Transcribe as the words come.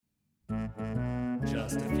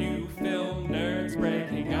Just a few film nerds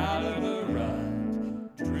breaking out of a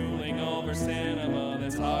rut, drooling over cinema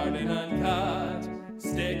that's hard and uncut.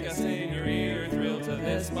 Stick us in your ear, thrill to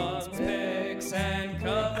this month's picks, and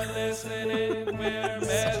come and listen in. We're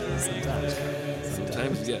measuring flicks.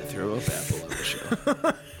 Sometimes you gotta throw up Apple on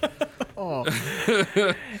the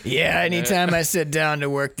show. Yeah, anytime I sit down to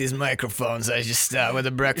work these microphones, I just start with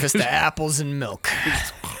a breakfast of apples and milk.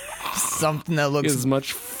 Something that looks... As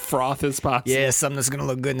much froth as possible. Yeah, something that's going to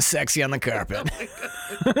look good and sexy on the carpet.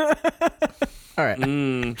 All right. Are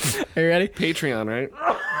you ready? Patreon, right?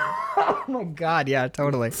 Oh, my God. Yeah,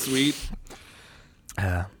 totally. Sweet.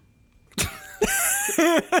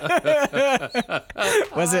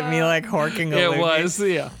 Was it me, like, horking a It loogie? was,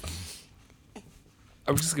 yeah.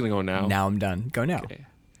 I'm just gonna go now. Now I'm done. Go now. Okay.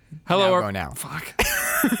 Hello, Go now. Fuck.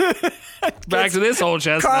 Back to this old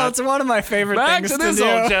chestnut. Carl, it's one of my favorite Back things to this do.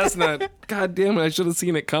 old chestnut. God damn it! I should have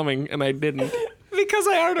seen it coming, and I didn't. Because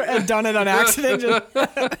I already had done it on accident.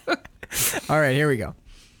 All right, here we go.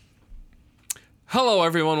 Hello,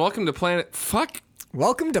 everyone. Welcome to Planet. Fuck.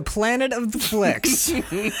 Welcome to Planet of the Flicks.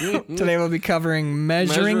 Today we'll be covering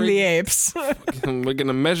Measuring the Apes. We're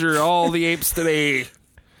gonna measure all the apes today.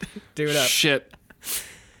 Do it up. Shit.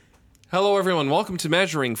 Hello, everyone. Welcome to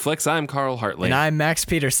Measuring Flicks. I'm Carl Hartley. And I'm Max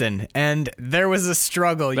Peterson. And there was a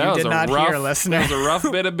struggle you did not hear, listener. That was a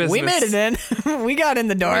rough bit of business. We made it in. We got in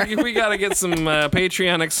the door. We got to get some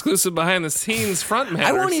Patreon exclusive behind the scenes front matters.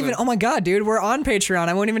 I won't even. Oh my God, dude, we're on Patreon.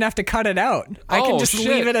 I won't even have to cut it out. I can just shit.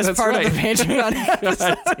 leave it as That's part right. of the Patreon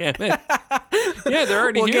episode. God damn it. Yeah, they're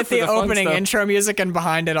already We'll here get for the fun opening stuff. intro music, and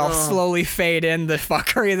behind it, I'll slowly fade in the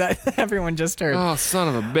fuckery that everyone just heard. Oh, son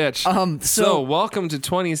of a bitch. So welcome to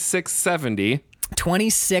 2670.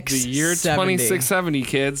 2670. The year 2670,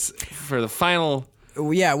 kids, for the final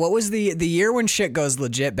Yeah, what was the year when shit goes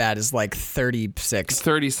legit bad is like 36.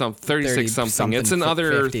 36 something. It's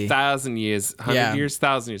another 50. 1,000 years, 100 years,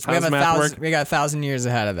 1,000 years. How We does have math work? we got 1,000 years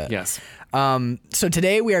ahead of it. Yes. So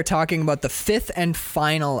today we are talking about the fifth and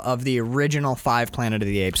final of the original 5 Planet of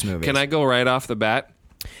the Apes movies. Can I go right off the bat?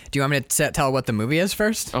 Do you want me to tell what the movie is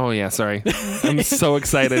first? Oh, yeah, sorry. I'm so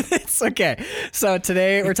excited. It's okay. So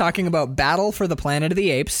today we're talking about Battle for the Planet of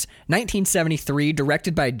the Apes, 1973,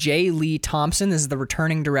 directed by J. Lee Thompson. This is the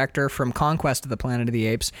returning director from Conquest of the Planet of the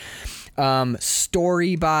Apes.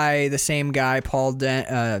 Story by the same guy, Paul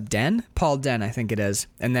Den? Paul Den, I think it is.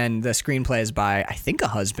 And then the screenplay is by, I think, a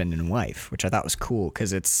husband and wife, which I thought was cool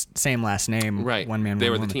because it's same last name. Right. One man, They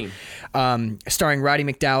one were the woman. team. Starring Roddy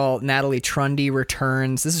McDowall, Natalie Trundy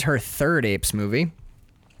returns. This is her third Apes movie.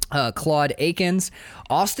 Claude Akins,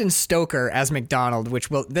 Austin Stoker as McDonald,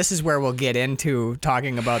 this is where we'll get into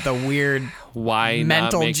talking about the weird Why not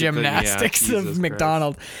mental make it the- gymnastics yeah, of Jesus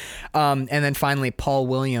McDonald. And then finally Paul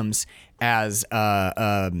Williams as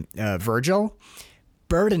Virgil.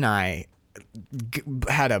 Bird and I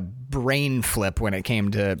had a brain flip when it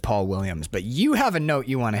came to Paul Williams, but you have a note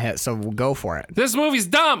you want to hit, so we'll go for it. This movie's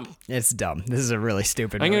dumb. It's dumb. This is a really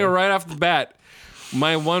stupid I'm movie. going to go right off the bat.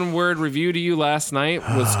 My one word review to you last night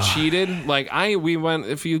was cheated. Like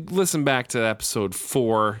if you listen back to episode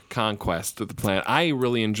 4, Conquest of the Planet, I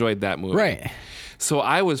really enjoyed that movie. Right. So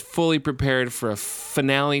I was fully prepared for a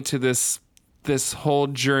finale to this whole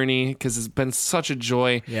journey because it's been such a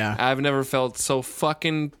joy. Yeah. I've never felt so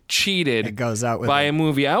fucking cheated It goes out with by a a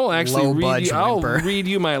movie. I will actually low-budge read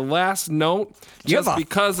you my last note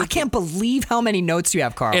because I can't believe how many notes you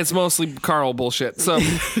have, Carl. it's mostly Carl bullshit. So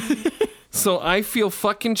So I feel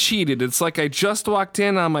fucking cheated. It's like I just walked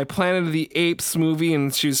in on my Planet of the Apes movie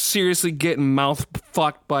and she was seriously getting mouth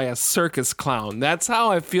fucked by a circus clown. That's how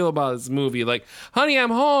I feel about this movie. Like, honey,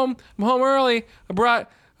 I'm home. I'm home early. I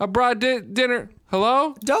brought dinner.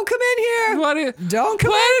 Hello? Don't come in here. Don't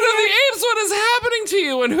come Planet in of here. the Apes, what is happening to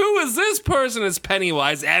you? And who is this person? It's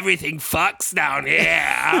Pennywise. Everything fucks down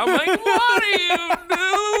here. I'm like, what are you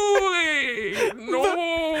doing?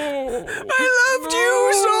 No. I loved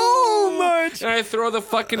you so much. And I throw the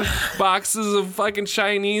fucking boxes of fucking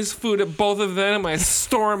Chinese food at both of them. I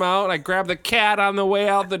storm out. I grab the cat on the way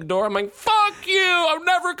out the door. I'm like, fuck you. I'm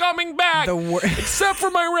never coming back. Except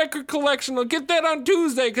for my record collection. I'll get that on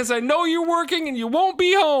Tuesday because I know you're working and you won't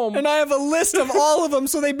be home. And I have a list of all of them,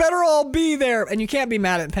 so they better all be there. And you can't be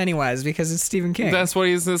mad at Pennywise because it's Stephen King. That's what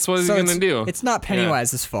he's going to do. It's not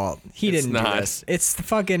Pennywise's fault. He didn't do this. It's the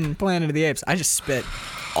fucking Planet of the Apes. I just spit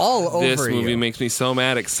all over you. This movie makes me so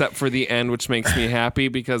mad, except for the end, which makes me happy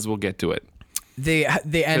because we'll get to it. The end.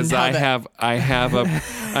 Because I have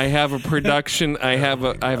a production. I have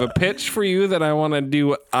a pitch for you that I want to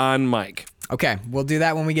do on mic. Okay, we'll do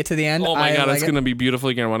that when we get to the end. Oh my god, it's going to be beautiful.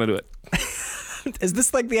 You're going to want to do it. Is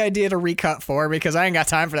this like the idea to recut 4? Because I ain't got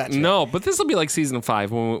time for that shit. No, but this will be like season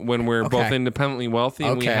 5 when we're both Okay. independently wealthy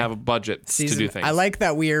and we Okay. have budgets to do things. I like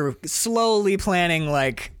that we're slowly planning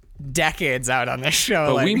like decades out on this show.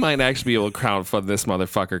 But like, we might actually be able to crowdfund this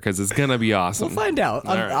motherfucker because it's gonna be awesome. we'll find out.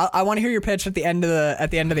 right. I want to hear your pitch at the end of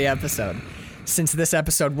the episode, since this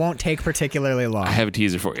episode won't take particularly long. I have a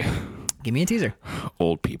teaser for you. Give me a teaser.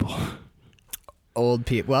 Old people. Old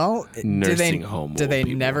people. Well, Nursing home Do old they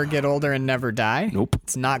people. never get older and never die? Nope.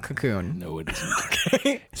 It's not Cocoon. No, it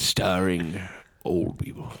isn't. Starring old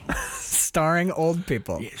people. Starring old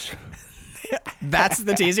people. Yes. That's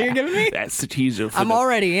the teaser you're giving me? That's the teaser. For I'm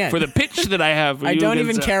already in. for the pitch that I have. For I you don't against,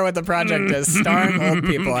 even care what the project is. Starring old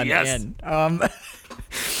people, I'm Yes. in.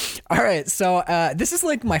 All right, so this is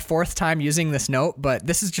like my 4th time using this note, but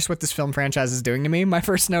this is just what this film franchise is doing to me. My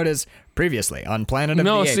first note is previously on Planet of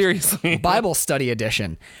No, the Apes. seriously. Bible study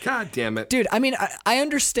edition. God damn it. Dude, I mean, I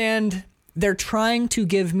understand they're trying to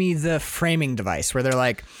give me the framing device where they're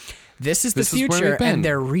like, this is the This is where future, we've been. and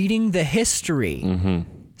they're reading the history. Mm-hmm.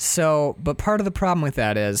 So, but part of the problem with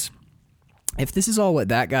that is, if this is all what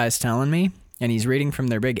that guy's telling me, and he's reading from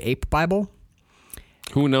their big ape Bible,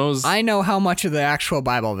 Who knows? I know how much of the actual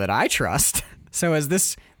Bible that I trust. So is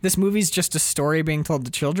this movie's just a story being told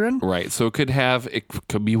to children? Right. So it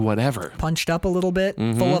could be whatever. Punched up a little bit,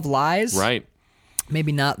 full of lies? Right.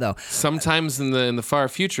 Maybe not, though. Sometimes in the far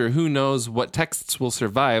future, who knows what texts will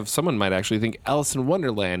survive? Someone might actually think Alice in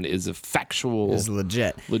Wonderland is a factual, It's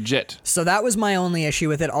legit. legit. So that was my only issue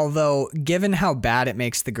with it, although given how bad it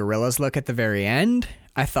makes the gorillas look at the very end,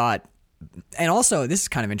 I thought, and also this is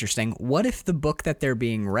kind of interesting, what if the book that they're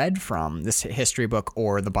being read from, this history book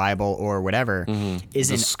or the Bible or whatever, is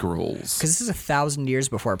The in... scrolls. Because this is 1,000 years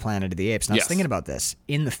before Planet of the Apes. And I was Yes. thinking about this.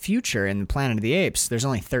 In the future, in Planet of the Apes, there's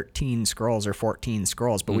only 13 scrolls or 14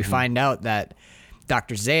 scrolls, but we find out that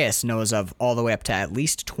Dr. Zaius knows of all the way up to at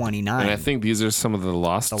least 29. And I think these are some of the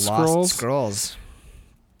lost the scrolls. lost scrolls.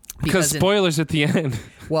 Because in- spoilers at the end.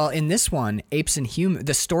 Well, in this one, apes and human,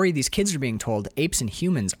 the story these kids are being told, apes and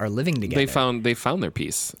humans are living together. They found their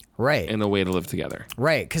peace right, and a way to live together.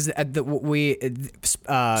 right, because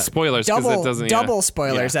Spoilers, 'cause it doesn't. double yeah.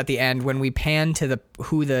 spoilers Yeah. at the end when we pan to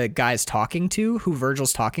who the guy's talking to, who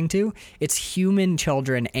Virgil's talking to. It's human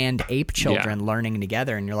children and ape children learning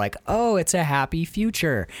together, and you're like, oh, it's a happy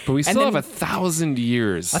future. But we And still then- have 1,000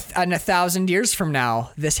 years. And 1,000 years from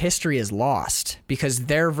now, this history is lost because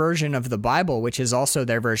their version of the Bible, which is also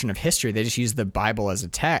their version of history, they just use the Bible as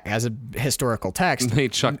a historical text. They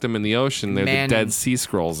chucked them in the ocean. They're Man- the Dead Sea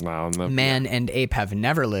Scrolls now. And Man and ape have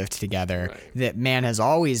never lived together. That man has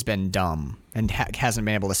always been dumb and hasn't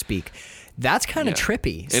been able to speak. That's kind of Yeah,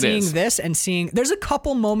 trippy. it Seeing is. this and seeing, there's a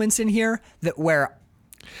couple moments in here where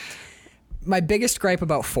my biggest gripe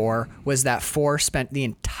about 4 was that 4 spent the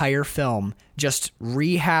entire film just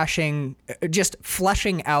rehashing, just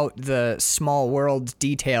fleshing out the small world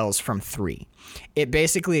details from 3. It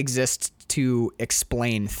basically exists to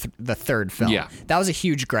explain the third film. Yeah. That was a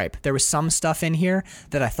huge gripe. There was some stuff in here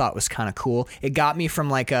that I thought was kind of cool. It got me from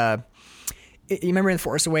like you remember in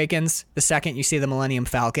Force Awakens, the second you see the Millennium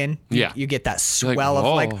Falcon, Yeah. you get that You're like, swell of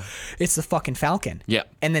like, whoa. it's the fucking Falcon. Yeah.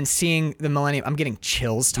 And then seeing the Millennium, I'm getting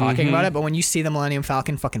chills talking about it, but when you see the Millennium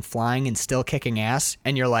Falcon fucking flying and still kicking ass,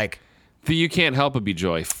 and you're like, You can't help but be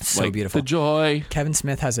joy. So Like, beautiful. The joy. Kevin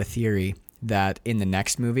Smith has a theory that in the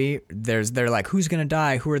next movie, they're like, who's gonna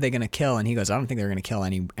die? Who are they gonna kill? And he goes, I don't think they're gonna kill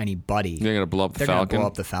anybody. They're going to blow up the They're Falcon. gonna blow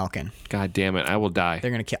up the Falcon. God damn it. I will die. They're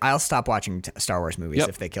gonna kill. I'll stop watching Star Wars movies Yep.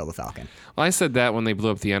 if they kill the Falcon. Well, I said that when they blew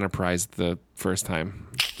up the Enterprise the first time.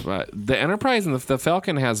 But the Enterprise and the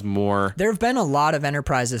Falcon has more. There have been a lot of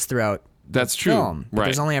Enterprises throughout That's true. film, but Right.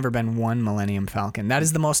 there's only ever been one Millennium Falcon. That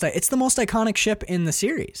is it's the most iconic ship in the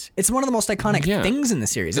series. It's one of the most iconic Yeah. things in the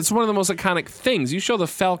series. It's one of the most iconic things. You show the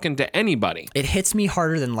Falcon to anybody. It hits me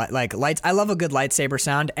harder than like lights. I love a good lightsaber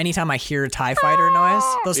sound. Anytime I hear a TIE fighter noise,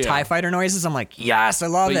 those Yeah. TIE fighter noises, I'm like, yes, I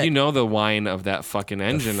love But it. you know the whine of that fucking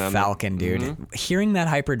engine. on Falcon, dude. Mm-hmm. Hearing that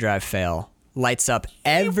hyperdrive fail lights up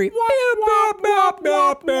every.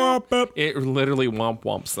 It literally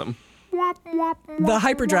womps them. The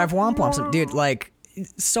hyperdrive womp womps, dude. Like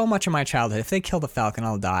so much of my childhood. If they kill the Falcon,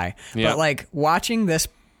 I'll die. Yeah. But like watching this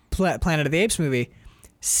Planet of the Apes movie,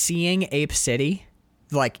 seeing Ape City,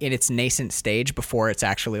 like in its nascent stage before it's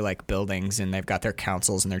actually like buildings and they've got their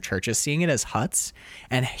councils and their churches, seeing it as huts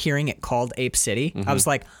and hearing it called Ape City, I was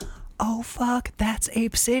like, oh fuck, that's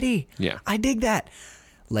Ape City. Yeah. I dig that.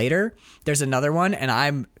 Later, there's another one, and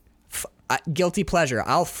I'm guilty pleasure.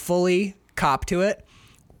 I'll fully cop to it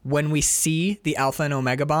when we see the Alpha and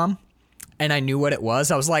Omega bomb, and I knew what it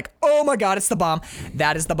was, I was like, oh my God, it's the bomb.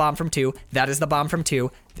 That is the bomb from 2. That is the bomb from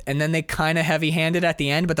 2. And then they kind of heavy-handed at the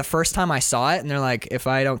end, but the first time I saw it, and they're like, if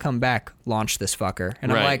I don't come back, launch this fucker.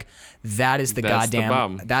 And I'm Right. like, that's the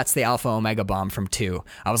bomb. that's the Alpha Omega bomb from 2.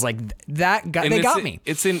 I was like, that got, they got me.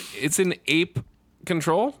 It's in ape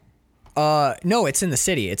control. No, it's in the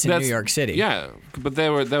city. It's in New York City. Yeah, but that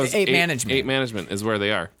was Ape management. Ape management is where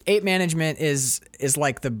they are. Ape management is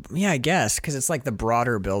like I guess, because it's like the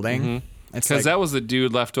broader building. Mm-hmm. It's Because like that was the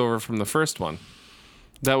dude left over from the first one.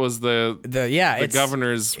 That was the it's,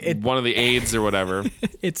 governor's one of the aides or whatever.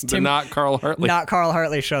 It's but not Carl Hartley. Not Carl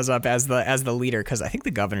Hartley shows up as the leader, because I think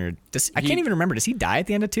the governor. I can't even remember. Does he die at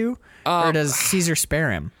the end of 2, or does Caesar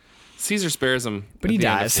spare him? Caesar spares him, but he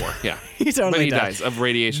dies. At the end of 4. Yeah, he totally but he dies. dies of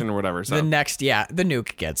radiation or whatever. So The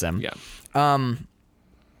nuke gets him. yeah.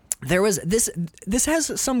 There was this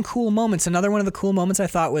has some cool moments. Another one of the cool moments I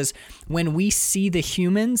thought was when we see the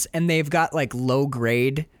humans and they've got like low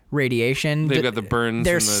grade radiation. They've got the burns.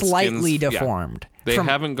 They're and the slightly skins. deformed. They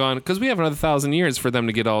haven't gone because we have another 1,000 years for them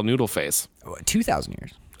to get all noodle face. 2,000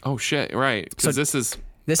 years. Oh shit! Right, because this is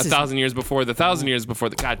 1,000 years before the 1,000 years before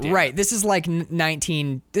the goddamn. Right. This is like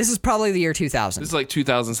 19. This is probably the year 2000. This is like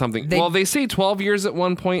 2,000 something. They say 12 years at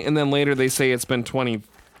one point, and then later they say it's been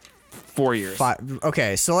 24 years.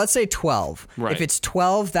 Okay, so let's say 12. Right. If it's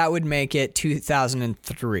 12, that would make it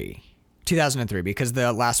 2003. 2003, because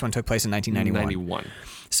the last one took place in 1991.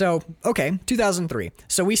 So, okay, 2003.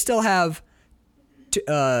 So we still have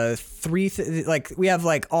we have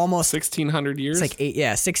like almost 1,600 years. It's like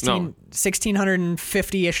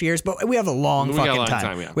 1650-ish years, but we have a long fucking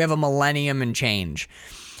time. Yeah. We have a millennium and change.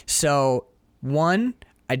 So, one,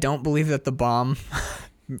 I don't believe that the bomb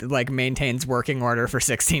like maintains working order for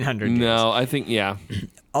 1,600 years. No, I think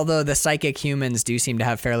Although the psychic humans do seem to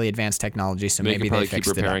have fairly advanced technology, so maybe could they probably keep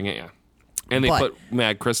fixed repairing it. Yeah. And they put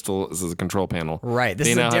Mad Crystal as a control panel. Right. This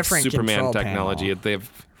they is now a different have Superman control technology. panel. They've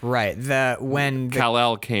Right. When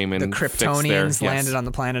Kal-El came and the Kryptonians landed on. on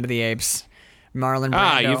the Planet of the Apes. Marlon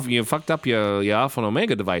Brando. You fucked up your Alpha and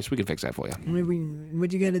Omega device. We can fix that for you.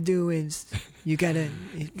 What you gotta do is you gotta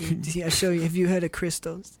I show you. Have you heard of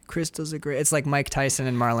crystals? Crystals are great. It's like Mike Tyson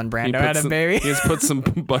and Marlon Brando had a baby. He just put some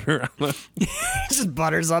butter on them. He just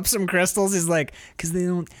butters up some crystals. He's like, because they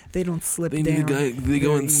don't slip down. They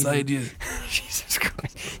go inside you. Jesus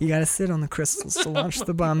Christ! You gotta sit on the crystals to launch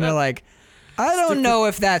the bomb. They're like, I don't know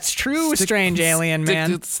if that's true, strange alien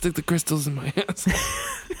man. Stick the crystals in my ass.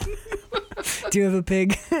 Do you have a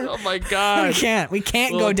pig? Oh my god! We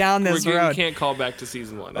can't go down this road. We can't call back to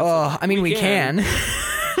season 1. I mean we can.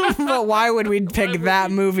 But why would we pick that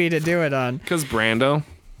movie to do it on? Because Brando.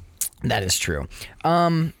 That is true.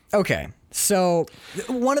 Okay, so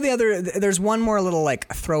one of the other, there's one more little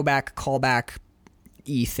like throwback,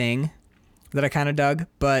 callback-y thing that I kind of dug,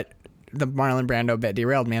 but the Marlon Brando bit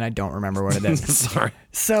derailed me, and I don't remember what it is. Sorry.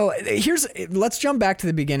 So let's jump back to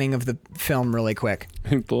the beginning of the film really quick.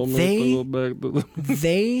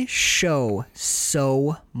 They show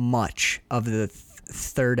so much of the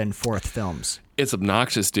third and fourth films. It's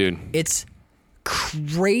obnoxious, dude. It's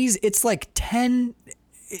crazy. It's like 10.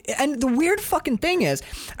 And the weird fucking thing is,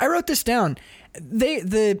 I wrote this down.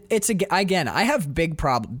 I have big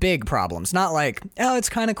problems. Not like, oh, it's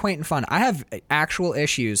kind of quaint and fun. I have actual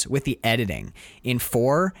issues with the editing in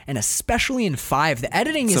 4 and especially in 5. The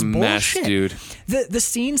editing is bullshit, mess, dude. The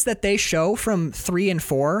scenes that they show from 3 and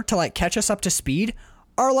 4 to like catch us up to speed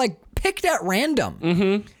are like picked at random.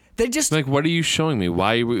 Mm-hmm. They just like, what are you showing me?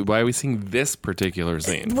 Why are we seeing this particular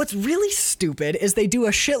scene? What's really stupid is they do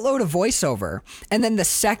a shitload of voiceover, and then the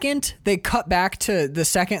second they cut back to the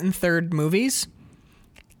second and third movies,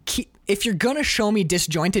 if you're gonna show me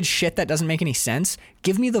disjointed shit that doesn't make any sense,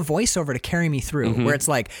 give me the voiceover to carry me through. Mm-hmm. Where it's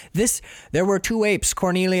like there were 2 apes,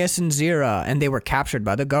 Cornelius and Zira, and they were captured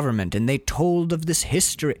by the government, and they told of this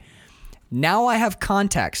history. Now I have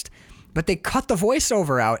context. But they cut the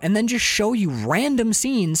voiceover out and then just show you random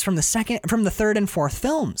scenes from the third and fourth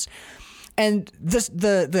films. And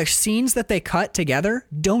the scenes that they cut together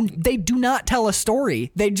do not tell a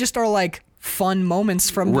story. They just are like fun moments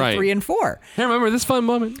from the 3 and 4. Hey, remember this fun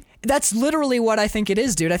moment? That's literally what I think it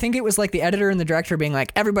is, dude. I think it was like the editor and the director being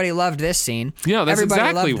like, everybody loved this scene. Yeah, that's everybody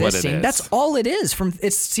exactly loved what this it scene. is. That's all it is.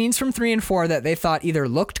 It's scenes from 3 and 4 that they thought either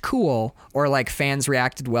looked cool or like fans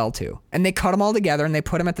reacted well to. And they cut them all together and they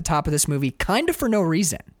put them at the top of this movie kind of for no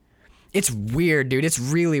reason. It's weird, dude. It's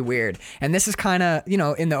really weird. And this is kind of,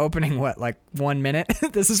 in the opening, 1 minute?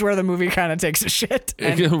 This is where the movie kind of takes a shit.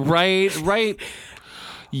 Right.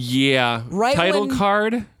 Yeah. Right Title when-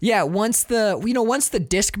 card. Yeah, once the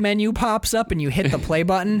disc menu pops up and you hit the play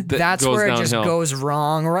button, that's goes where it just downhill. goes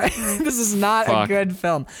wrong, right? This is not a Fuck. good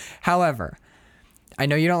film. However, I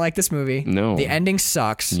know you don't like this movie. No. The ending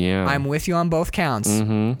sucks. Yeah. I'm with you on both counts.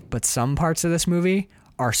 Mm-hmm. But some parts of this movie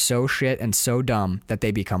are so shit and so dumb that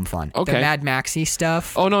they become fun. Okay. The Mad Maxy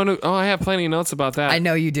stuff. Oh, no. Oh, I have plenty of notes about that. I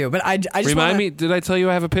know you do, but I just Remind wanna, me, did I tell you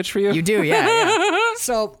I have a pitch for you? You do, yeah.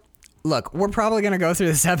 So, look, we're probably going to go through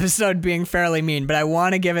this episode being fairly mean, but I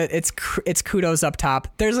want to give it its kudos up top.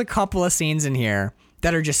 There's a couple of scenes in here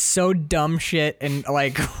that are just so dumb shit and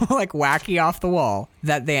like wacky off the wall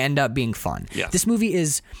that they end up being fun. Yes. This movie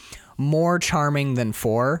is more charming than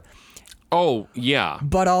 4, Oh, yeah.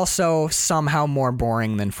 but also somehow more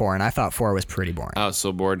boring than 4, and I thought 4 was pretty boring. I was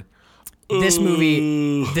so bored. This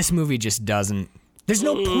movie just doesn't. There's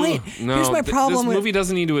no point. No, Here's my problem this with movie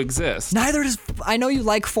doesn't need to exist. neither does. I know you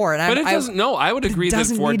like 4, and But it doesn't. No, I would agree that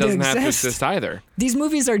doesn't 4 need to doesn't have to exist. exist either. These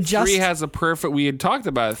movies are just 3 has a perfect. We had talked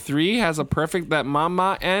about it. 3 has a perfect that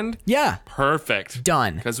mama end. yeah. Perfect.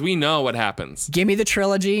 Done. Because we know what happens. Give me the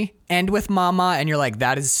trilogy, end with Mama, and you're like,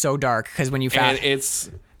 that is so dark. Because when you And that's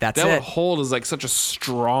that it. would hold as like such a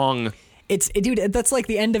strong. Dude, that's like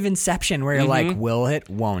the end of Inception, where you're like, will it,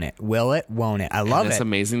 won't it, will it, won't it. I love It's it.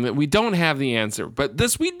 amazing that we don't have the answer, but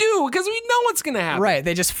this we do because we know what's gonna happen. Right?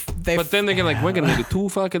 They But then they're gonna like, we're gonna make 2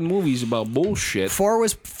 fucking movies about bullshit. 4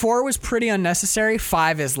 was pretty unnecessary.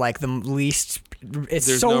 5 is like the least. It's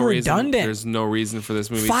There's so no redundant. reason. There's no reason for this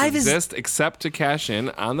movie 5 to is- exist except to cash in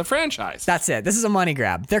on the franchise. That's it. This is a money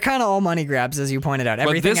grab. They're kind of all money grabs, as you pointed out. But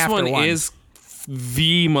Everything this after one is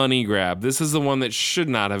the money grab. This is the one that should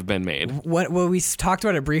not have been made. Well, we talked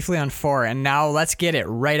about it briefly on 4, and now let's get it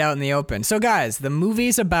right out in the open. So, guys, the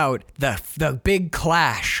movie's about the big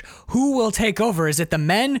clash. Who will take over? Is it the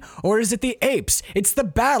men or is it the apes? It's the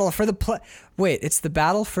battle for the it's the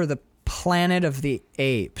battle for the planet of the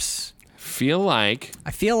apes. Feel like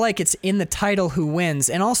I feel like it's in the title who wins.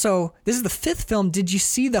 And also, this is the 5th film. Did you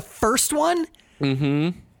see the first one?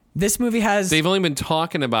 Mm-hmm. This movie has... they've only been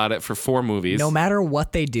talking about it for 4 movies. No matter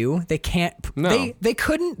what they do, they can't. No. They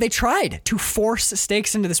couldn't. They tried to force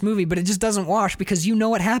stakes into this movie, but it just doesn't wash because you know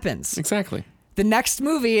what happens. Exactly. The next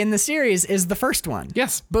movie in the series is the first one.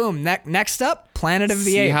 Yes. Boom. Next up, Planet of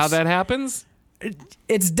the See Apes. how that happens?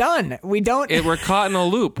 It's done. We don't. We're caught in a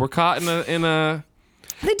loop. We're caught in a.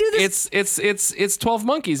 They do this. It's 12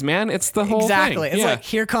 Monkeys, man. It's the whole Exactly. thing. It's like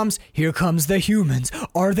here comes the humans.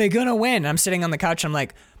 Are they gonna win? And I'm sitting on the couch. I'm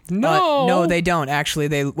like, No. no, they don't.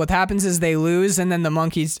 Actually, what happens is they lose, and then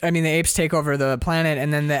the apes take over the planet,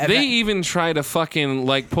 and then They even try to fucking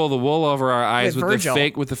like pull the wool over our eyes With with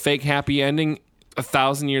Virgil. the fake happy ending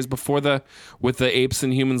 1,000 years before with the apes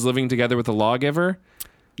and humans living together with the lawgiver.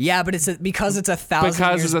 Yeah, but because it's 1,000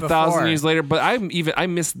 Because years it's 1,000 before. years later. But I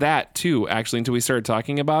missed that too actually until we started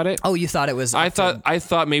talking about it. Oh, you thought it was? I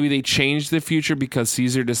thought maybe they changed the future because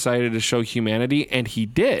Caesar decided to show humanity, and he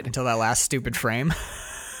did. until that last stupid frame.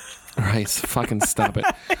 Right, fucking stop it.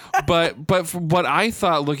 But what I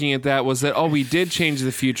thought looking at that was that we did change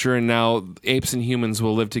the future, and now apes and humans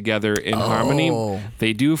will live together in harmony.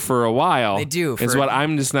 They do for a while. They do is for- what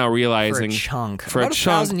I'm just now realizing. for a chunk. For About a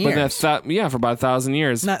chunk, 1,000 but years. for about 1,000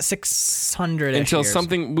 years. Not 600 Until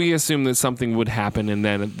something, we assume that something would happen, and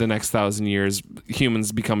then the next 1,000 years,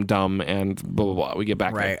 humans become dumb, and blah blah blah. We get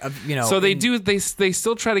back Right. there. So they do. They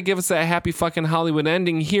still try to give us that happy fucking Hollywood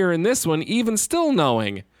ending here in this one, even still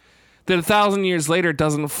knowing that 1,000 years later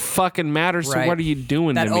doesn't fucking matter. So Right. what are you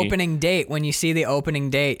doing that to me? opening date, when you see the opening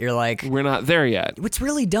date, you're like, We're not there yet. what's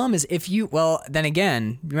really dumb is then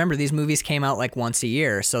again, remember these movies came out like once a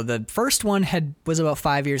year. So the first one was about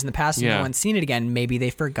 5 years in the past and Yeah. no one's seen it again. Maybe they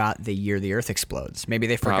forgot the year the earth explodes. Maybe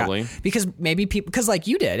they forgot. Probably. Because maybe because like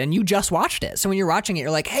you did and you just watched it. So when you're watching it, you're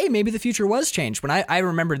like, hey, maybe the future was changed. When I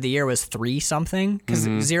remembered the year was 3 something because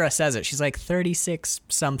Zira says it. She's like 36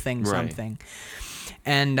 something Right. something.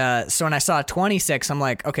 And so when I saw 26, I'm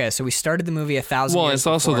like, okay, so we started the movie 1,000 Well, years it's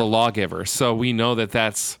also the before. lawgiver, so we know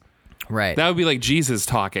that's Right. that would be like Jesus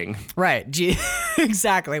talking. Right.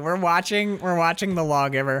 Exactly. We're watching The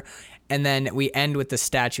Lawgiver, and then we end with the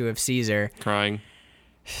statue of Caesar. Crying.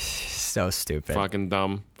 So stupid. Fucking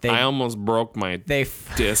dumb. They- I almost broke my They,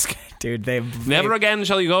 disc. dude, they Never again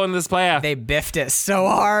shall you go in this path. they biffed it so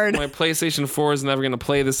hard. My PlayStation 4 is never going to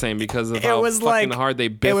play the same because of how It was fucking like hard they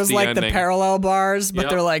biffed it was the like ending. the parallel bars, but Yep.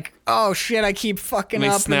 they're like, oh shit, I keep fucking And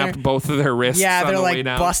they up. snapped and both of their wrists yeah, on they're the way like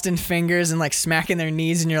down. busting fingers and like smacking their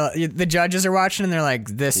knees, and the judges are watching, and they're like,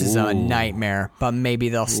 this is a nightmare, but maybe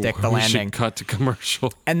they'll stick the We landing. should cut to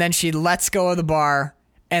commercial. And then she lets go of the bar,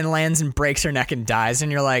 and lands and breaks her neck and dies.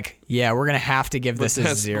 And you're like, yeah, we're going to have to give this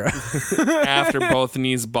a 0. After both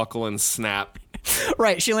knees buckle and snap.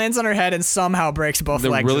 Right. She lands on her head and somehow breaks both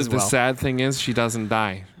legs as well. The sad thing is she doesn't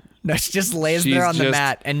die. No, she just lays there on the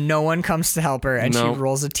mat and no one comes to help her. And she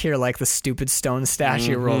rolls a tear like the stupid stone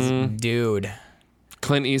statue rolls. Dude.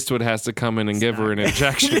 Clint Eastwood has to come in and give her an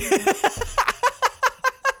injection. $1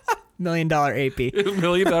 million AP. $1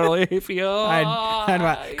 million AP.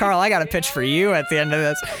 Oh, Carl, I got a pitch for you at the end of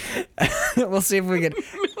this. We'll see if we can.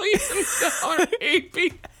 $1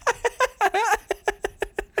 million AP.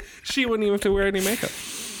 She wouldn't even have to wear any makeup.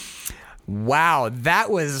 Wow, that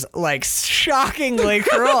was like shockingly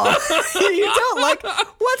cruel. You don't like.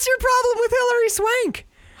 What's your problem with Hilary Swank?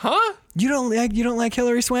 Huh? You don't like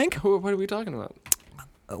Hilary Swank? What are we talking about?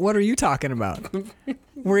 What are you talking about?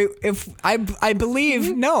 If I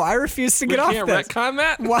believe no, I refuse to get off Can't this. retcon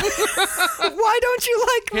that. Why don't you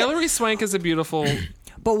like Hilary Swank is a beautiful.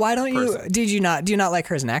 But why don't person. you? Do you not like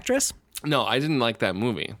her as an actress? No, I didn't like that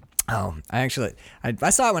movie. Oh, I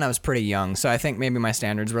saw it when I was pretty young, so I think maybe my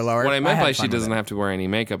standards were lower. What I meant had by fun she with doesn't it. have to wear any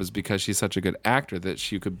makeup is because she's such a good actor that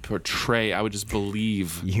she could portray. I would just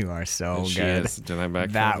believe You are so she good. is. Did I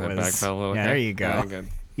backpedal? That Did I was. backpedal a little? Yeah, Okay. there you go. Yeah, good.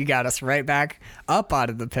 You got us right back up out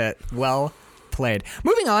of the pit. Well played.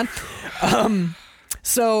 Moving on.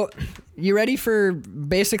 So, you ready for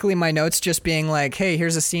basically my notes just being like, hey,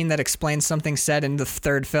 here's a scene that explains something said in the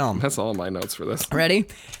third film. That's all my notes for this. Ready?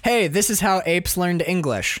 Hey, this is how apes learned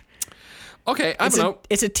English. Okay, I have a note.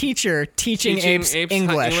 It's a teacher teaching apes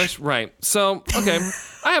English. Right. So, okay,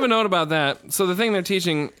 I have a note about that. So the thing they're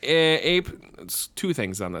teaching it's two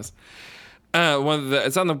things on this.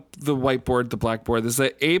 It's on the whiteboard, the blackboard. There's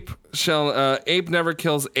ape never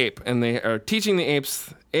kills ape, and they are teaching the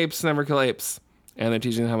apes never kill apes, and they're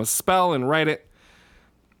teaching them how to spell and write it.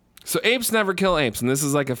 So apes never kill apes, and this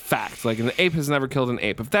is like a fact. Like an ape has never killed an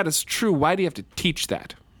ape. If that is true, why do you have to teach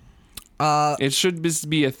that? It should just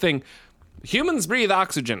be a thing. Humans breathe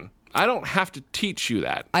oxygen. I don't have to teach you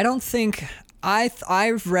that. I don't think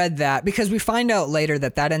I've read that because we find out later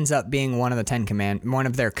that ends up being one of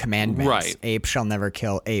their commandments. Right. Ape shall never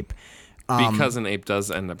kill ape. Because an ape does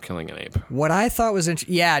end up killing an ape. What I thought was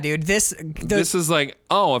yeah, dude. This is like,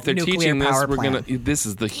 if they're nuclear teaching this, power we're plant. this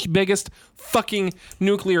is the biggest fucking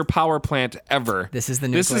nuclear power plant ever. This is the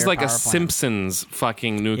This is nuclear like power a plant. Simpsons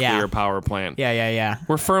fucking nuclear Yeah. power plant. Yeah.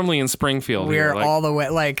 We're firmly in Springfield. We're here. Like, all the way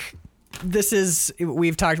like.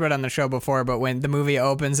 We've talked about it on the show before, but when the movie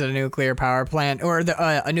opens at a nuclear power plant, or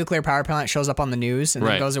a nuclear power plant shows up on the news and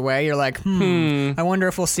then Right. goes away, you're like, I wonder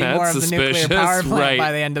if we'll see That's more of the nuclear suspicious. power plant Right.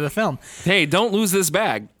 by the end of the film. hey, don't lose this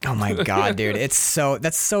bag. Oh my god, dude. That's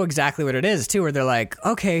so exactly what it is, too, where they're like,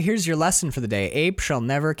 okay, here's your lesson for the day. Ape shall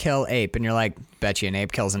never kill ape. And you're like, bet you an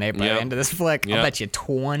ape kills an ape by Yep. the end of this flick. I'll Yep. bet you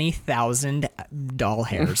 20,000 doll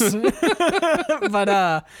hairs.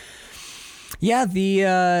 But,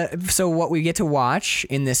 yeah, so what we get to watch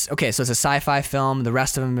in this, okay, so it's a sci-fi film, the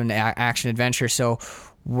rest of them an action adventure, so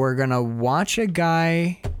we're going to watch a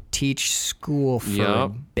guy teach school for a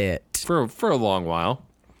Yep. bit. For a long while.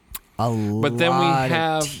 But then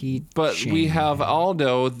we have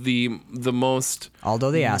Aldo, the most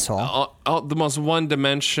Aldo the asshole. the most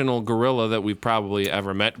one-dimensional gorilla that we've probably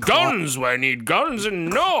ever met. Guns! I need guns and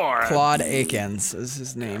north. Claude Akins is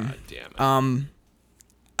his name. Damn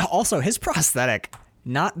it. Also, his prosthetic,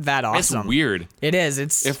 not that awesome. It's weird. It is.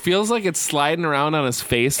 It feels like it's sliding around on his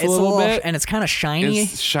face it's a little bit. and it's kind of shiny.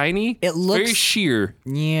 It's shiny. It looks very sheer.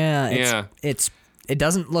 Yeah. It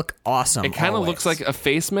doesn't look awesome. It kind of looks like a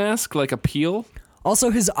face mask, like a peel. Also,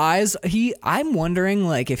 his eyes. I'm wondering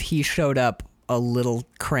like if he showed up a little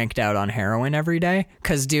cranked out on heroin every day.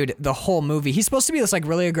 Because, dude, the whole movie, he's supposed to be this like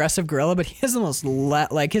really aggressive gorilla, but he has almost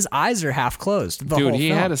like his eyes are half closed. Dude, he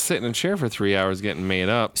had to sit in a chair for 3 hours getting made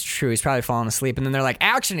up. It's true. He's probably falling asleep, and then they're like,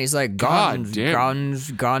 "Action!" He's like, God "Guns, damn.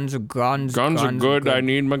 guns, guns, guns, Guns are good. I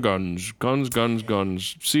need my guns. Guns, guns,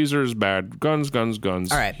 guns. Caesar's bad. Guns, guns,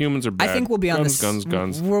 guns. All right, Humans are bad. I think we'll be on guns, this.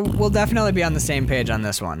 guns. We'll definitely be on the same page on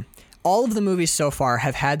this one. All of the movies so far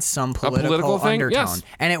have had some political thing? undertone, Yes.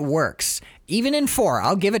 and it works. Even in 4,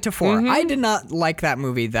 I'll give it to 4. I did not like that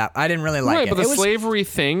movie. I didn't really like Right, it. but the It was- slavery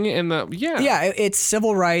thing and it's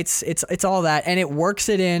civil rights. It's all that, and it works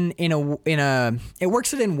it it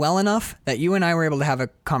works it in well enough that you and I were able to have a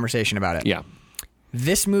conversation about it. Yeah.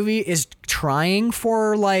 This movie is trying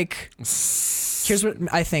for like. Here's what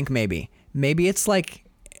I think. Maybe it's like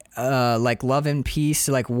love and peace.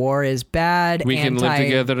 Like war is bad. We can live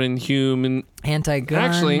together in human. Anti-gun.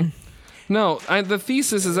 Actually, No, the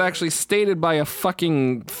thesis is actually stated by a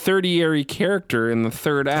fucking tertiary character in the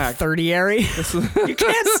third act. Tertiary? You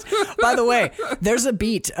can't. By the way, there's a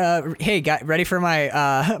beat. Hey, ready for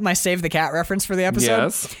my my Save the Cat reference for the episode?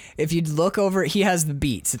 Yes. If you look over, he has the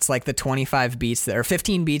beats. It's like the 25 beats or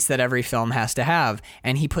 15 beats that every film has to have,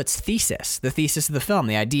 and he puts the thesis of the film,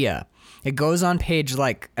 the idea. It goes on page,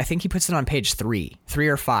 like, I think he puts it on page 3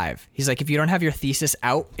 or 5. He's like, if you don't have your thesis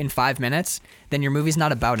out in 5 minutes, then your movie's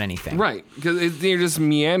not about anything. Right, because you're just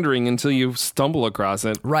meandering until you stumble across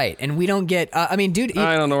it. Right, and we don't get, I mean, dude.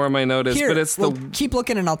 I don't know where my note is, Here, but it's keep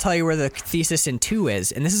looking and I'll tell you where the thesis in 2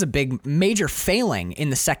 is. And this is a big, major failing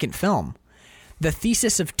in the second film. The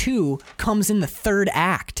thesis of 2 comes in the third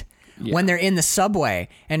act when they're in the subway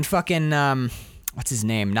and fucking, what's his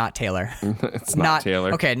name? Not Taylor. It's not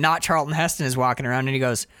Taylor. Okay, not Charlton Heston is walking around and he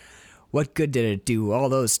goes, what good did it do? All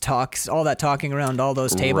those talks, all that talking around all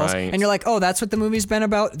those tables. Right. And you're like, oh, that's what the movie's been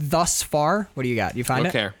about thus far? What do you got? You find it?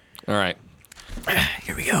 Okay, all right.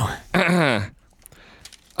 Here we go.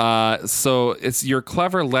 So it's your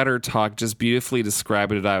clever letter talk just beautifully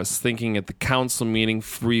described it. I was thinking at the council meeting,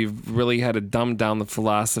 we really had to dumb down the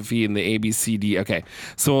philosophy and the ABCD. Okay,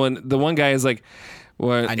 so when the one guy is like,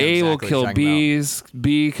 well, A will kill B,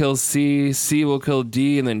 B kills C, C will kill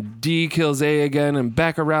D, and then D kills A again, and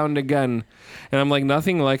back around again. And I'm like,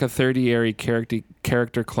 nothing like a tertiary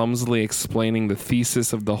character clumsily explaining the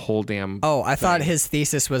thesis of the whole damn Oh, I thought his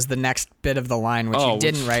thesis was the next bit of the line, which you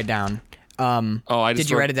didn't write down. Did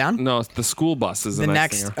you write it down? No, the school bus is the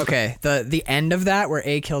next thing. Okay, the end of that where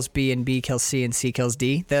A kills B and B kills C and C kills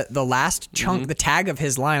D. The last chunk, the tag of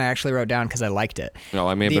his line, I actually wrote down because I liked it. No,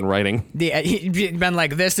 I may have been writing. He'd been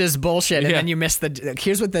like, "This is bullshit," and then you missed the.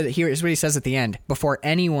 Here's what he says at the end: before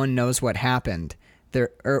anyone knows what happened,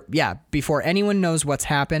 before anyone knows what's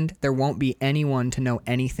happened, there won't be anyone to know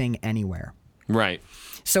anything anywhere. Right.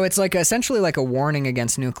 So it's like essentially like a warning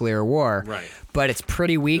against nuclear war, right? But it's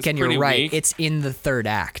pretty weak, and you're right. Weak. It's in the third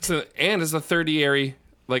act, and it's a tertiary,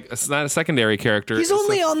 like it's not a secondary character. He's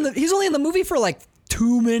only in the movie for like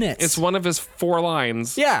 2 minutes. It's one of his 4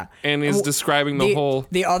 lines. Yeah, and he's describing the whole.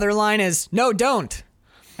 The other line is no, don't,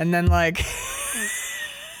 and then like.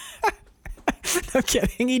 No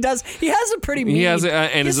kidding. He does. He has a pretty meaty. He has,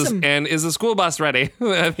 and is the school bus ready?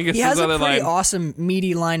 I think it's he has his other a pretty line. awesome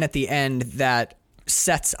meaty line at the end that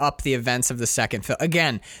sets up the events of the second film.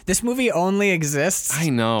 Again, this movie only exists. I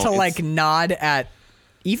know to like nod at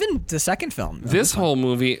even the second film. This whole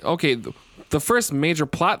movie. Okay, the first major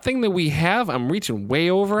plot thing that we have. I'm reaching way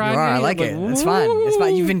over on. I like it. It's fun. It's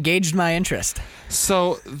fun. You've engaged my interest.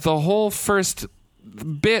 So the whole first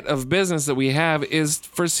bit of business that we have is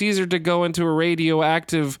for Caesar to go into a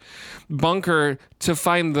radioactive bunker to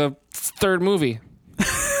find the third movie.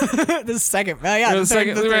 The second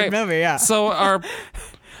third movie, yeah. So our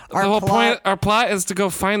whole point, our plot is to go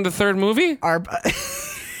find the third movie.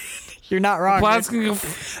 You're not wrong. Plot's gonna go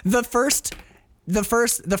the first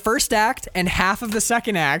act and half of the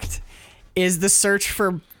second act is the search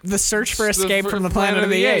for escape from the Planet of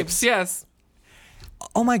the Apes. Yes.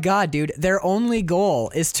 Oh my god, dude! Their only goal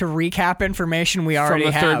is to recap information we already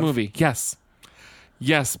have from the third movie.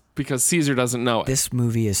 Yes, because Caesar doesn't know it. This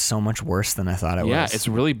movie is so much worse than I thought it was. Yeah, it's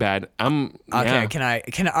really bad. Okay, can I?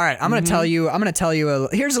 All right, I'm gonna tell you.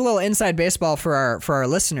 Here's a little inside baseball for our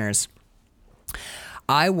listeners.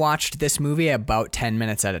 I watched this movie about 10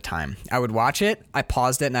 minutes at a time. I would watch it, I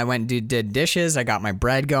paused it, and I went and did dishes. I got my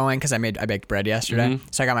bread going because I baked bread yesterday.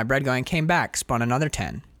 So I got my bread going, came back, spun another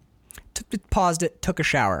 10. Paused it, took a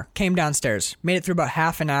shower, came downstairs, made it through about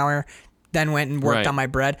half an hour, then went and worked on my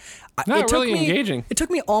bread. Not really engaging. It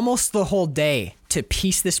took me almost the whole day to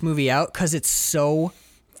piece this movie out because it's so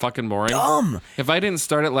fucking boring. Dumb. If I didn't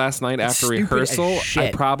start it last night after rehearsal,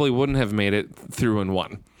 I probably wouldn't have made it through in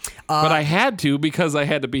one. But I had to because I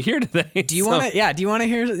had to be here today. Do you want to? Do you want to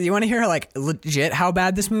hear? Do you want to hear like legit how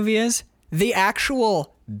bad this movie is? The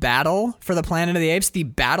actual battle for the Planet of the Apes, the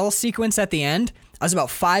battle sequence at the end. I was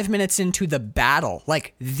about 5 minutes into the battle,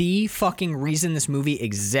 like the fucking reason this movie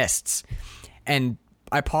exists. And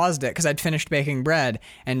I paused it because I'd finished baking bread,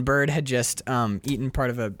 and Bird had just eaten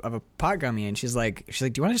part of a pot gummy, and she's like,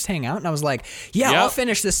 do you want to just hang out? And I was like, yeah, I'll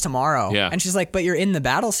finish this tomorrow. Yeah. And she's like, but you're in the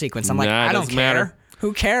battle sequence. I'm like, I don't care.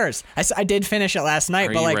 Who cares? I did finish it last night,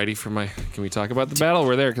 Are but you like, ready for my? Can we talk about the battle?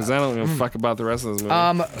 We're there because I don't give a fuck about the rest of this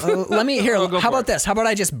movie. let me hear. Go How for about it. this? How about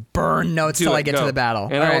I just burn notes till I get to the battle?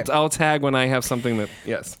 and All right. I'll tag when I have something that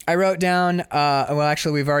yes. I wrote down, well,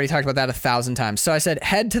 actually, we've already talked about that 1,000 times. So I said,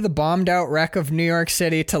 head to the bombed out wreck of New York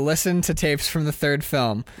City to listen to tapes from the third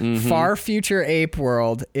film. Far future ape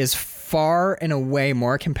world is far and away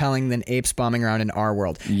more compelling than apes bombing around in our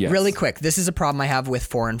world. Yes. Really quick, this is a problem I have with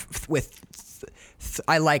 4 and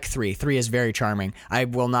I like 3. 3 is very charming. I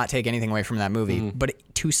will not take anything away from that movie, but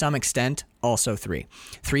to some extent, also 3.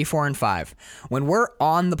 3, 4, and 5. When we're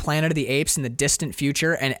on the Planet of the Apes in the distant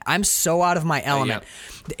future, and I'm so out of my element,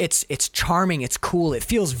 it's charming, it's cool, it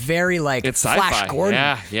feels very like It's Flash sci-fi. Gordon.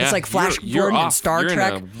 Yeah. It's like Flash You're Gordon in off. Star You're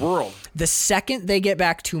Trek. in a world. The second they get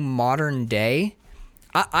back to modern day,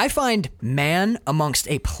 I find man amongst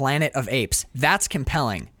a planet of apes. That's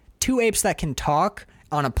compelling. 2 apes that can talk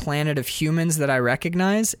on a planet of humans that I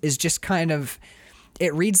recognize is just kind of,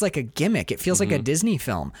 it reads like a gimmick. It feels like a Disney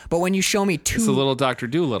film. But when you show me 2... It's a little Dr.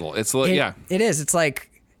 Doolittle. It's a little, yeah. It is. It's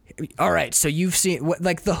like, all right, so you've seen,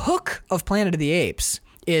 like the hook of Planet of the Apes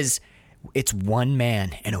is, it's one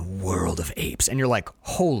man in a world of apes. And you're like,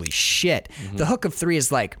 holy shit. The hook of 3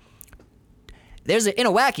 is like, in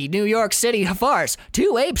a wacky New York City farce,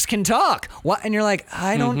 2 apes can talk. What? And you're like,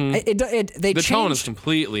 I don't. They The tone is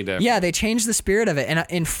completely different. Yeah, they changed the spirit of it. And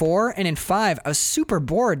in 4 and in 5, I was super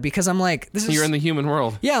bored because I'm like, this is. You're in the human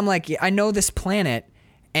world. Yeah, I'm like, I know this planet,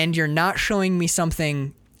 and you're not showing me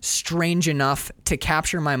something strange enough to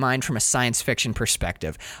capture my mind from a science fiction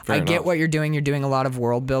perspective. I get enough. what you're doing. You're doing a lot of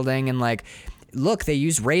world building and like, look, they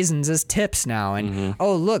use raisins as tips now, and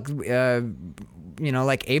oh look.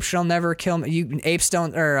 Like apes shall never kill apes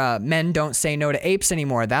don't, or men don't say no to apes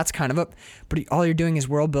anymore. That's kind of but all you're doing is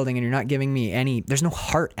world building and you're not giving me there's no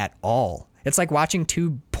heart at all. It's like watching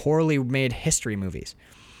 2 poorly made history movies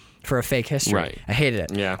for a fake history. Right. I hated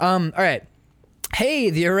it. Yeah. All right. Hey,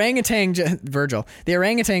 the orangutan, Virgil, the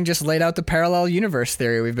orangutan just laid out the parallel universe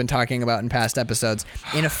theory we've been talking about in past episodes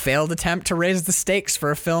in a failed attempt to raise the stakes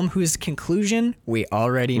for a film whose conclusion we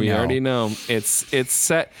already know. We already know. It's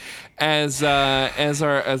set as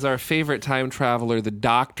our favorite time traveler, the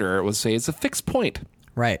Doctor, would say. It's a fixed point.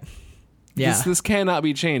 Right. Yeah. This cannot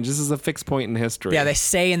be changed. This is a fixed point in history. Yeah, they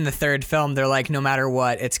say in the third film, they're like, no matter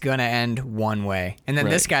what, it's going to end one way. And then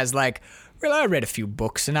this guy's like, well, I read a few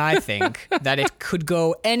books and I think that it could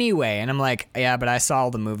go anyway. And I'm like, yeah, but I saw all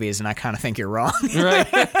the movies and I kind of think you're wrong. Right.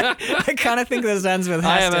 I kind of think this ends with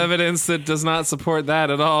Heston. I have evidence that does not support that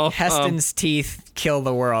at all. Heston's teeth kill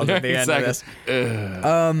the world at the end of this.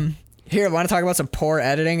 Exactly. Here, want to talk about some poor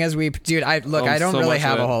editing I don't so really much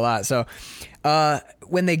have of a it. whole lot. So,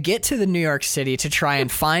 when they get to the New York City to try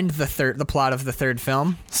and find the plot of the third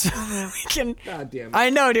film, so that we can. God damn it. I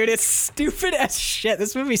know, dude, it's stupid as shit.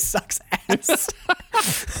 This movie sucks ass.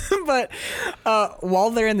 But while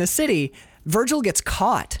they're in the city, Virgil gets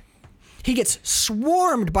caught. He gets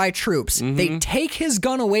swarmed by troops. They take his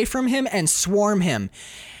gun away from him and swarm him.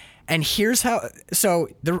 And here's how. So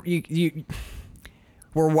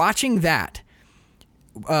we're watching that.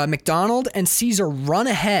 McDonald and Caesar run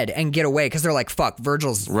ahead and get away because they're like, fuck,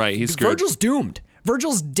 Virgil's Right, he's screwed. Virgil's doomed.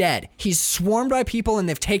 Virgil's dead. He's swarmed by people and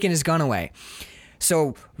they've taken his gun away.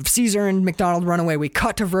 So Caesar and McDonald run away. We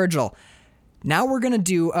cut to Virgil. Now we're going to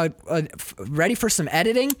do ready for some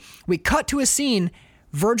editing. We cut to a scene.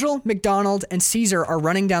 Virgil, McDonald, and Caesar are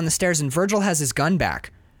running down the stairs and Virgil has his gun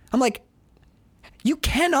back. I'm like, you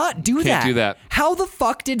cannot do that. Can't do that. How the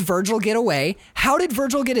fuck did Virgil get away? How did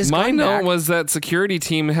Virgil get his My gun note back? was that security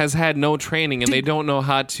team has had no training and they don't know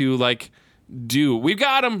how to do. We've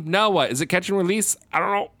got him. Now what? Is it catch and release? I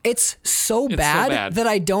don't know. It's so bad that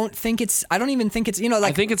I don't even think it's, I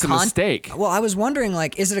think it's a mistake. Well, I was wondering,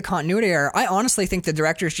 is it a continuity error? I honestly think the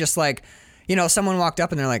director's just like, someone walked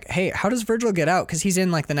up and they're like, hey, how does Virgil get out? Because he's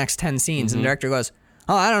in the next 10 scenes. And the director goes,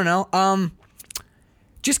 oh, I don't know.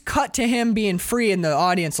 Just cut to him being free and the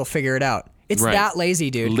audience will figure it out. It's Right. that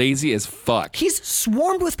lazy, dude. Lazy as fuck. He's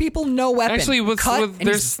swarmed with people, no weapon. Actually, Cut, and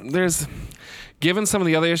he's- there's given some of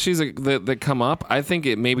the other issues that come up, I think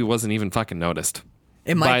it maybe wasn't even fucking noticed.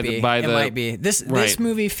 It might be. It might be. This Right.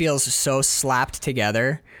 movie feels so slapped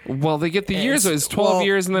together. Well, they get the years. It's 12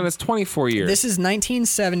 years and then it's 24 years. This is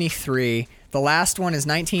 1973. The last one is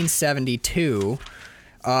 1972.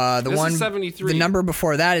 This is 73. The number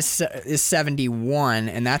before that is 71,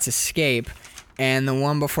 and that's Escape. And the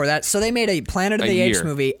one before that, so they made a Planet of the Apes year.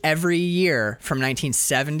 movie every year from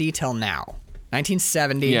 1970 till now.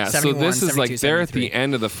 1970, yeah, so 71, this is 72, they're at 73. the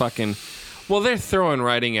end of the fucking. Well, they're throwing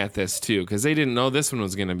writing at this too because they didn't know this one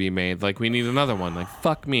was going to be made. Like, we need another one. Like,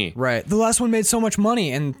 fuck me. Right. The last one made so much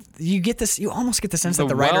money, and you almost get the sense that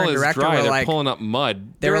the writer well and is director dry. were They're like, pulling up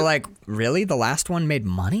mud. they were like, really? The last one made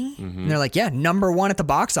money? And they're like, yeah, #1 at the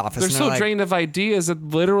box office. They're And so like, drained of ideas that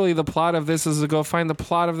literally the plot of this is to go find the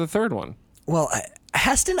plot of the third one. Well,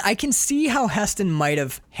 Heston, I can see how Heston might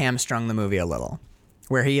have hamstrung the movie a little,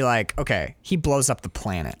 where he he blows up the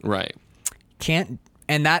planet. Right.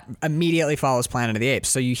 And that immediately follows Planet of the Apes.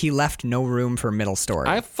 So he left no room for middle story.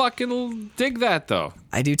 I fucking dig that though.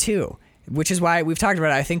 I do too. Which is why we've talked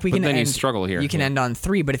about it. I think we can then you end, struggle here. You can Yeah. end on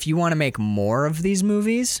 3, but if you want to make more of these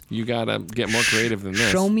movies, You gotta get more creative than this.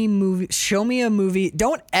 show me a movie.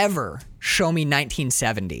 Don't ever show me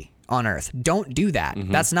 1970 on Earth. Don't do that.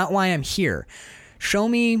 Mm-hmm. That's not why I'm here. Show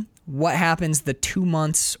me what happens the 2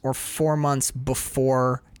 months or 4 months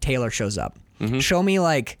before Taylor shows up. Mm-hmm. Show me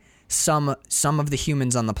some of the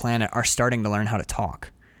humans on the planet are starting to learn how to talk.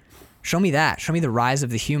 Show me that. Show me the rise of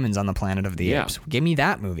the humans on the Planet of the Yeah. Apes. Give me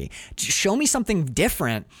that movie. Show me something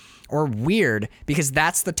different or weird, because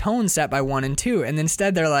that's the tone set by 1 and 2. And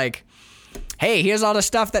instead they're like, hey, here's all the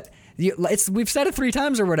stuff that we've said it 3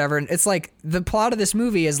 times or whatever. And it's like the plot of this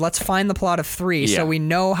movie is let's find the plot of 3 Yeah. so we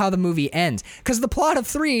know how the movie ends. Because the plot of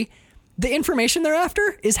 3, the information they're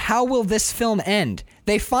after is how will this film end?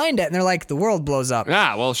 They find it and they're like, the world blows up.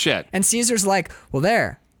 Ah, well, shit. And Caesar's like, well,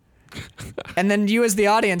 there. And then you as the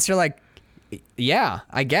audience, you're like, yeah,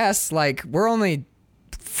 I guess. Like, we're only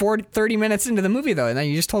 30 minutes into the movie, though, and then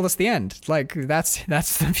you just told us the end. Like, that's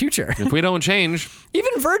the future. If we don't change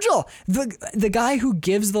Even Virgil, the guy who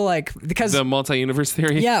gives because the multi-universe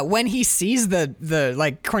theory, yeah, when he sees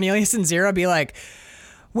the Cornelius and Zira be like,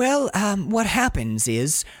 well, what happens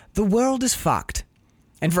is the world is fucked,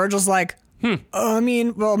 and Virgil's like, I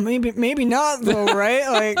mean, well, maybe not though, right?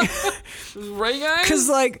 Like, right, guys?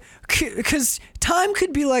 because time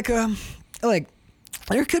could be like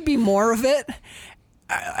there could be more of it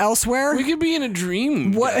elsewhere. We could be in a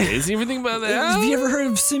dream. What- Guys. You ever think about that? Have you ever heard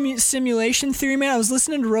of simulation theory, man? I was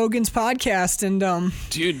listening to Rogan's podcast, and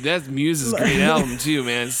Dude, that Muse is a great album too,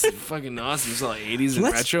 man. It's fucking awesome. It's all 80s and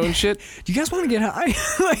Let's- retro and shit. do you guys want to get high?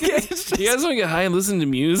 Like, it's, just, You guys want to get high and listen to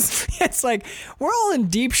Muse? it's like we're all in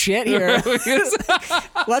deep shit here.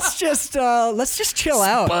 let's just chill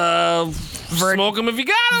out. Smoke them if you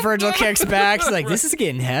got them. Virgil kicks back. He's like, this is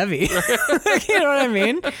getting heavy. You know what I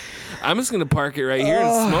mean? I'm just going to park it right here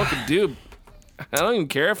and smoke it, dude. I don't even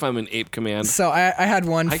care if I'm in Ape Command. So I had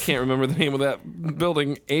one. I can't remember the name of that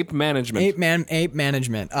building. Ape Management. Ape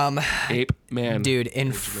management. Ape Man. Dude,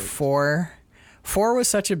 in 4 was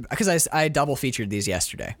such a, because I double featured these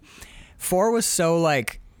yesterday. 4 was so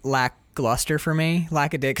lackluster for me,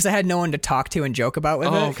 because I had no one to talk to and joke about with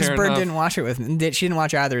it. Because fair Bird enough. didn't watch it with me. She didn't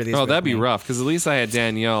watch either of these. Oh, with that'd be me. rough, because at least I had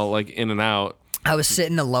Danielle in and out. I was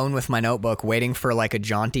sitting alone with my notebook waiting for a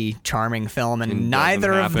jaunty, charming film, and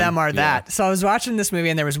neither of happen. them are Yeah. that. So I was watching this movie,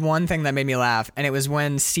 and there was one thing that made me laugh, and it was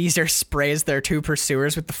when Caesar sprays their 2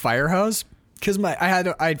 pursuers with the fire hose. Because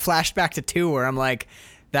I'd flashed back to 2 where I'm like,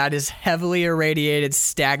 that is heavily irradiated,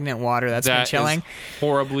 stagnant water that's been That chilling. is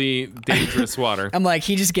horribly dangerous water. I'm like,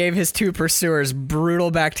 he just gave his 2 pursuers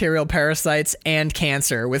brutal bacterial parasites and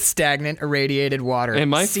cancer with stagnant, irradiated water.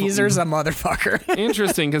 And Caesar's a motherfucker.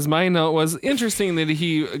 Interesting, because my note was interesting that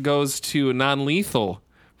he goes to non-lethal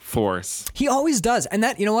force. He always does. And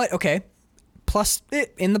that, you know what? Okay. Plus,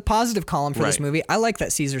 in the positive column for this Right. movie, I like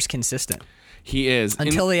that Caesar's consistent. He is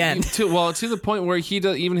Until the end. To the point where he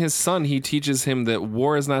does, even his son, he teaches him that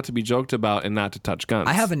war is not to be joked about and not to touch guns.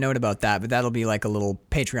 I have a note about that, but that'll be like a little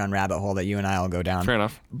Patreon rabbit hole that you and I will go down. Fair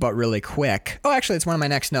enough. But really quick. Oh, actually, it's one of my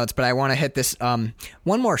next notes, but I want to hit this one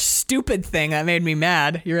more stupid thing that made me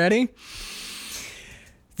mad. You ready?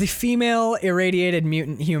 The female irradiated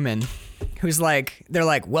mutant human who's they're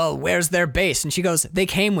like, well, where's their base? And she goes, they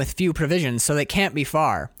came with few provisions, so they can't be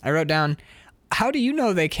far. I wrote down, how do you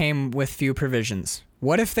know they came with few provisions?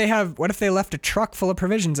 What if they left a truck full of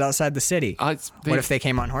provisions outside the city? What if they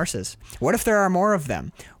came on horses? What if there are more of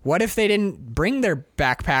them? What if they didn't bring their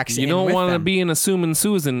backpacks You in don't with want to them? be an assuming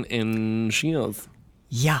Susan in Shields.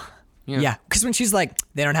 Yeah. Because when she's like,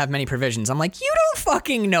 they don't have many provisions, I'm like, you don't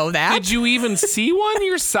fucking know that. Did you even see one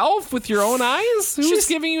yourself with your own eyes? Who's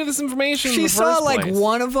giving you this information? She in the saw first place?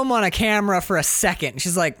 one of them on a camera for a second.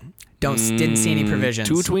 She's like, didn't see any provisions.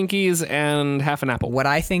 2 Twinkies and half an apple. What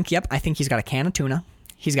I think he's got a can of tuna.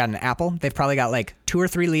 He's got an apple. They've probably got 2 or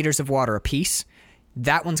 3 liters of water apiece.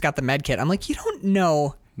 That one's got the med kit. I'm like, you don't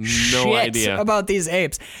know shit idea. about these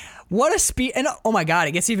apes. What a speed. And oh my God,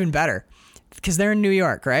 it gets even better. Because they're in New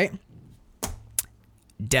York, right?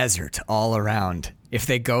 Desert all around. If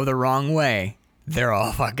they go the wrong way, they're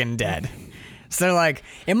all fucking dead. So they're like,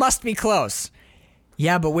 it must be close.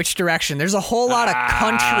 Yeah, but which direction? There's a whole lot of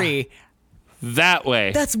country. That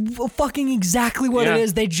way. That's fucking exactly what it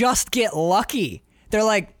is. They just get lucky. They're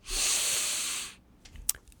like,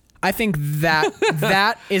 I think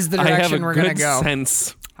that is the direction we're going to go.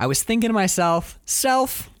 Sense. I was thinking to myself,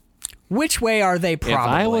 which way are they probably? If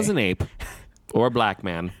I was an ape or a black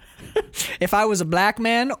man. If I was a black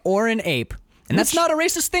man or an ape. And that's not a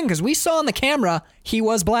racist thing because we saw on the camera he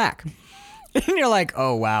was black. And you're like,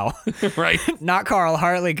 oh, wow. Right. Not Carl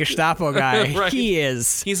Hartley, Gestapo guy. Right. He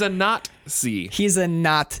is. He's a Nazi. He's a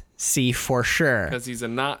Nazi for sure. Because he's a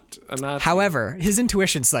Nazi. However, his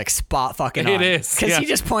intuition's like spot fucking on. It is. Because he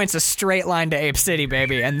just points a straight line to Ape City,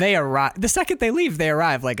 baby. And they arrive. The second they leave, they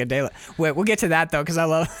arrive like a day. Wait, we'll get to that, though, because I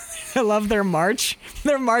love their march.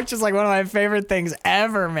 Their march is like one of my favorite things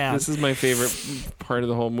ever, man. This is my favorite part of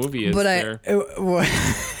the whole movie. Is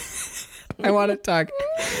I want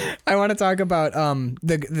to talk about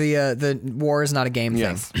the war is not a game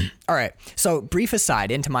thing. All right. So brief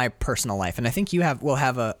aside into my personal life, and I think will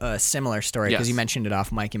have a similar story because you mentioned it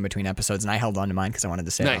off mic in between episodes, and I held on to mine because I wanted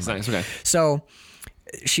to say nice. Okay. So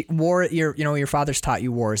your father's taught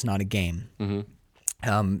you war is not a game.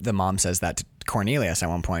 Mm-hmm. The mom says that to Cornelius at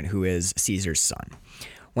one point, who is Caesar's son.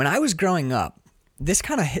 When I was growing up, this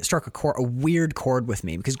kind of struck a weird chord with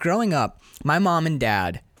me because growing up, my mom and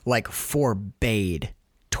dad forbade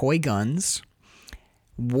toy guns,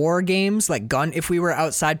 war games, if we were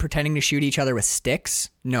outside pretending to shoot each other with sticks.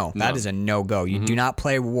 No, that is a no-go. You do not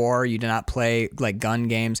play war. You do not play gun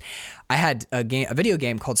games. I had a video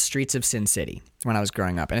game called Streets of Sin City when I was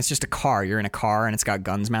growing up, and it's just a car. You're in a car and it's got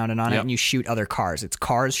guns mounted on it, and you shoot other cars. It's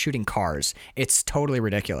cars shooting cars. It's totally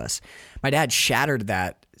ridiculous. My dad shattered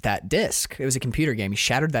that disc. It was a computer game. He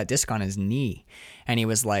shattered that disc on his knee, and he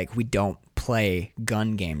was like, we don't play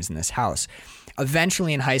gun games in this house.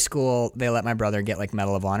 Eventually in high school, they let my brother get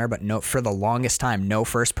Medal of Honor, but no, for the longest time, no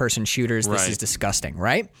first-person shooters. This is disgusting,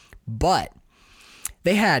 right? But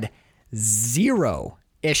they had zero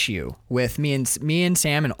issue with me and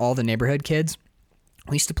Sam and all the neighborhood kids.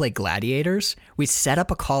 We used to play gladiators. We'd set up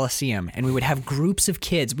a coliseum and we would have groups of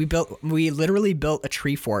kids. We literally built a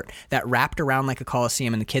tree fort that wrapped around like a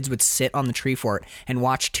coliseum, and the kids would sit on the tree fort and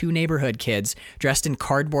watch two neighborhood kids dressed in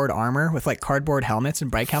cardboard armor with cardboard helmets and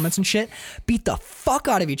bike helmets and shit beat the fuck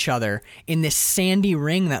out of each other in this sandy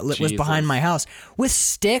ring that was behind my house with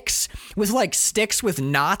sticks, with sticks with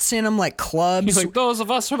knots in them, clubs. He's like, those of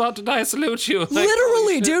us who are about to die salute you.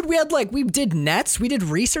 Literally, dude, we had we did nets. We did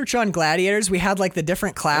research on gladiators. We had the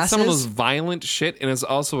different classes. Some of those violent shit, and it's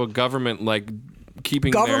also a government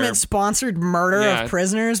keeping government-sponsored murder of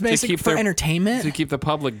prisoners, basically for entertainment, to keep the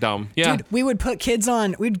public dumb. Yeah, dude, we would put kids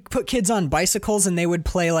on bicycles, and they would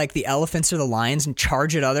play the elephants or the lions and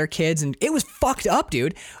charge at other kids, and it was fucked up,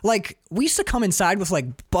 dude. We used to come inside with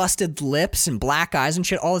busted lips and black eyes and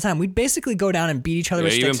shit all the time. We'd basically go down and beat each other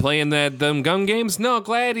with sticks. You even playing them gun games? No,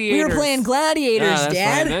 gladiators. We were playing gladiators,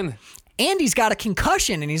 Dad. Fine, then. Andy's got a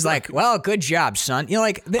concussion, and he's like, well, good job, son.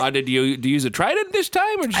 Did you use a trident this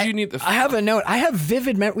time, or did you need the... I have a note. I have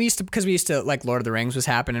vivid memories. We used to Lord of the Rings was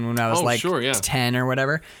happening when I was 10 or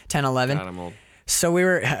whatever, 10, 11. God, I'm old. So we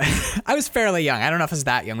were, I was fairly young. I don't know if I was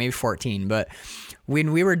that young, maybe 14, but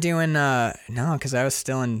when we were doing, no, because I was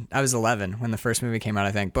 11 when the first movie came out,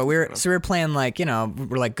 I think. But we were playing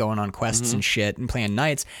we're going on quests and shit and playing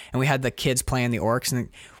knights, and we had the kids playing the orcs, and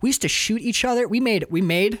we used to shoot each other. We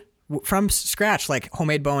made from scratch,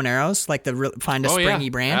 homemade bow and arrows, find a springy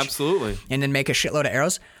branch. Absolutely. And then make a shitload of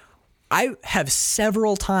arrows. I have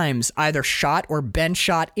several times either shot or been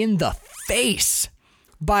shot in the face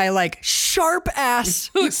by sharp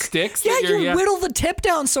ass sticks. Yeah, you whittle the tip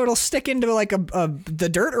down so it'll stick into the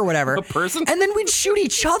dirt or whatever. A person? And then we'd shoot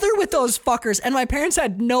each other with those fuckers. And my parents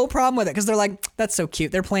had no problem with it because they're like, that's so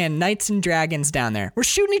cute. They're playing Knights and Dragons down there. We're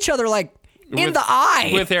shooting each other in the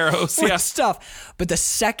eye with arrows, with stuff. But the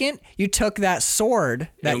second you took that sword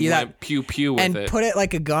that pew pew with and it, put it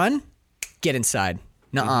like a gun, get inside.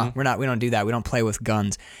 Nuh-uh, we don't do that. We don't play with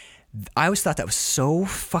guns. I always thought that was so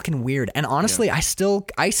fucking weird. And honestly, I still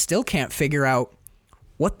can't figure out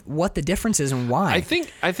what the difference is and why.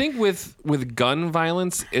 I think with gun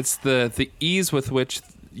violence, it's the ease with which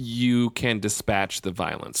you can dispatch the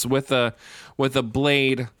violence with a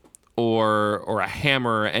blade. Or a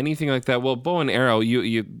hammer or anything like that. Well, bow and arrow,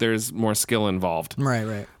 you there's more skill involved.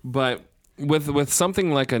 Right. But with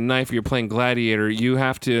something like a knife, you're playing gladiator. You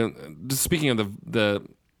have to. Speaking of the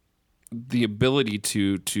ability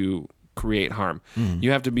to create harm, you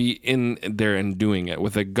have to be in there and doing it.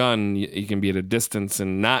 With a gun, you can be at a distance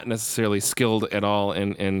and not necessarily skilled at all,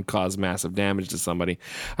 and cause massive damage to somebody.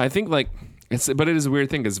 I think But it is a weird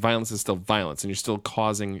thing because violence is still violence, and you're still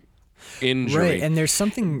causing injury. Right, and there's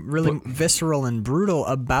something really visceral and brutal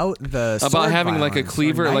about the sword having like a violence or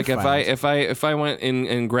cleaver. knife Like violence. if I went in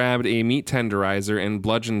and grabbed a meat tenderizer and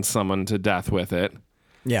bludgeoned someone to death with it,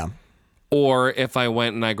 Yeah. or if I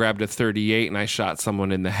went and I grabbed a 38 and I shot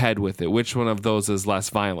someone in the head with it, which one of those is less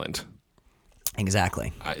violent?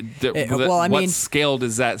 Exactly. What scale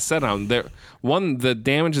does that set on? The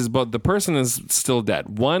damage is both. The person is still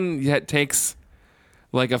dead. One yet takes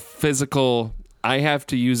like a physical. I have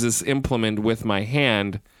to use this implement with my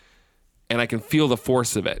hand, and I can feel the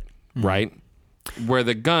force of it. Right, where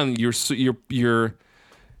the gun, you're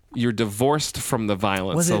divorced from the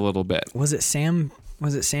violence a little bit. Was it Sam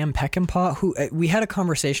Peckinpah who we had a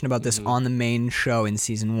conversation about this on the main show in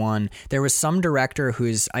season 1? There was some director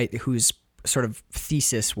whose sort of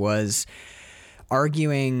thesis was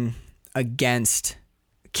arguing against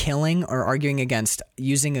killing or arguing against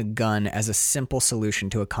using a gun as a simple solution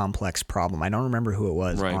to a complex problem. I don't remember who it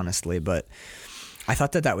was, honestly, but I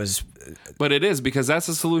thought that was... But it is, because that's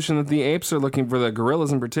the solution that the apes are looking for, the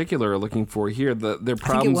gorillas in particular are looking for here. The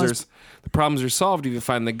problems are solved if you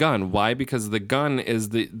find the gun. Why? Because the gun is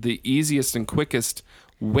the easiest and quickest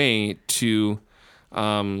way to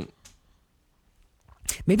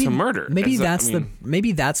murder.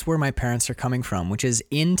 Maybe that's where my parents are coming from, which is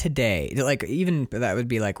in today. Like, even that would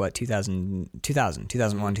be like what 2001,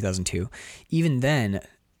 2002. Even then,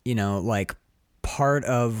 like, part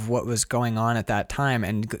of what was going on at that time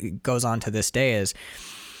and goes on to this day is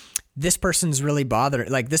this person's really bothered.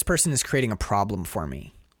 Like, this person is creating a problem for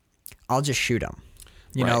me. I'll just shoot him.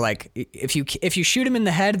 You know, like, if you shoot him in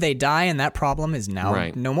the head, they die, and that problem is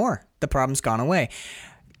now no more. The problem's gone away.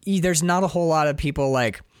 There's not a whole lot of people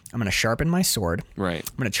like, I'm going to sharpen my sword. Right.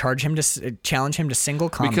 I'm going to challenge him to single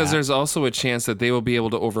combat. Because there's also a chance that they will be able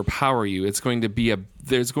to overpower you. There's going to be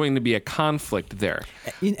a conflict there.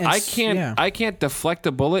 I can't deflect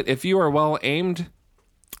a bullet if you are well aimed.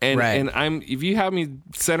 And if you have me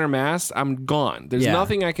center mass, I'm gone. There's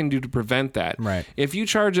nothing I can do to prevent that. Right. If you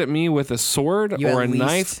charge at me with a sword or a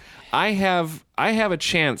knife, I have a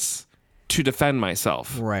chance to defend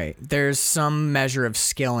myself. Right. There's some measure of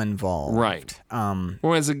skill involved. Right.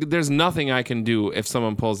 Whereas there's nothing I can do if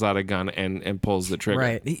someone pulls out a gun and pulls the trigger.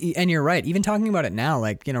 Right. And you're right. Even talking about it now,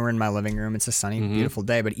 like, we're in my living room. It's a sunny, beautiful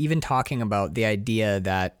day. But even talking about the idea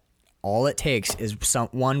that all it takes is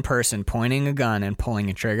one person pointing a gun and pulling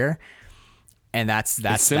a trigger. And that's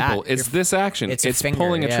it's simple. It's this action. It's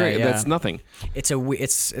pulling a trigger. Yeah. That's nothing.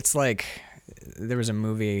 It's like... There was a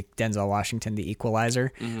movie, Denzel Washington, The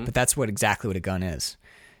Equalizer, but that's exactly what a gun is.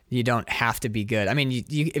 You don't have to be good. I mean,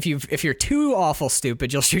 if you're too awful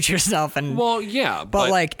stupid, you'll shoot yourself. And but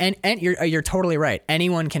like, and you're totally right.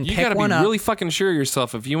 Anyone can pick one up. You gotta be really fucking sure of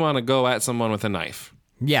yourself if you want to go at someone with a knife.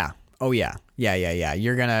 Yeah. Oh yeah.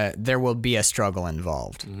 Yeah. There will be a struggle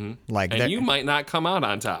involved. Like, and you might not come out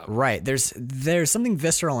on top. Right. There's something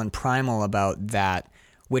visceral and primal about that,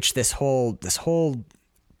 which this whole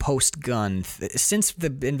post-gun, since the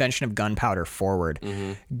invention of gunpowder forward,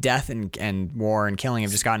 death and war and killing have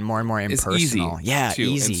just gotten more and more impersonal. It's easy, yeah, too,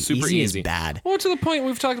 easy. And super easy is bad. Well, to the point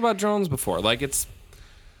we've talked about drones before. Like, you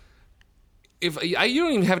don't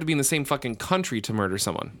even have to be in the same fucking country to murder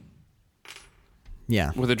someone. Yeah,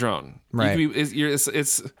 with a drone, right?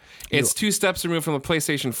 It's 2 steps removed from the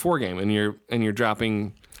PlayStation 4 game, and you're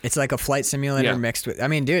dropping. It's like a flight simulator mixed with. I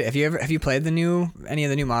mean, dude, have you played any of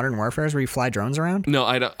the new Modern Warfares where you fly drones around? No,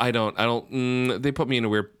 I don't. They put me in a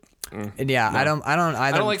weird. Yeah, no. I don't either.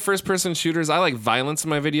 I don't like first-person shooters. I like violence in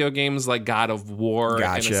my video games, like God of War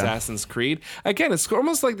and Assassin's Creed. Again, it's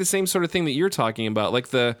almost like the same sort of thing that you're talking about. Like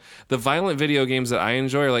the violent video games that I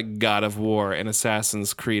enjoy are like God of War and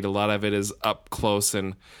Assassin's Creed. A lot of it is up close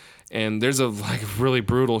and there's a like really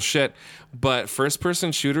brutal shit. But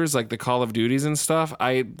first-person shooters like the Call of Duties and stuff,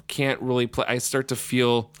 I can't really play. I start to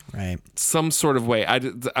feel some sort of way.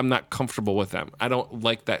 I'm not comfortable with them. I don't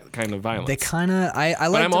like that kind of violence. They kind of I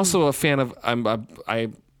like. But I'm also a fan of. I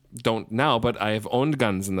don't now, but I have owned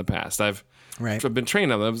guns in the past. I've been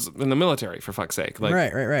trained on them. I was in the military, for fuck's sake. Like,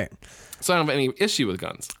 right. So I don't have any issue with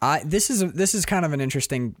guns. This is kind of an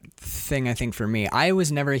interesting thing, I think, for me. I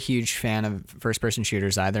was never a huge fan of first-person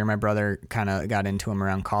shooters either. My brother kind of got into them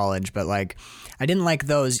around college, but like, I didn't like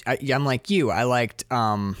those. I'm like you. I liked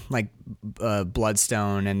Bloodstone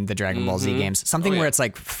and the Dragon Ball Z games. Something where it's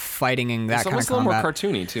like fighting in that kind of combat. It's almost a little more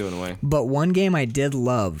cartoony too, in a way. But one game I did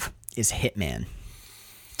love is Hitman.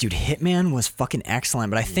 Dude, Hitman was fucking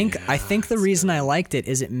excellent. But I think the reason I liked it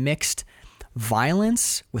is it mixed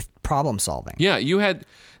violence with problem solving. Yeah, you had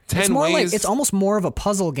 10 it's more ways. Like it's almost more of a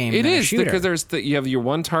puzzle game. It than is a shooter. because you have your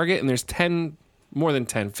one target and there's 10 more than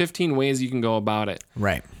 10, 15 ways you can go about it.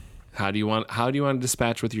 Right. How do you want to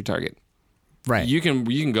dispatch with your target? Right. You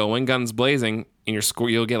can go in guns blazing in your score.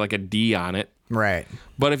 You'll get like a D on it. Right.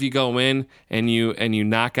 But if you go in and you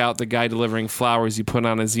knock out the guy delivering flowers, you put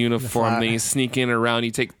on his uniform, then you sneak in around,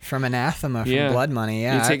 you take from Anathema from Blood Money.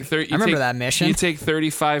 Yeah. You take I remember that mission. You take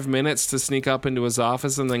 35 minutes to sneak up into his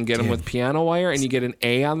office and then get him with piano wire, and you get an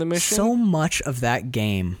A on the mission. So much of that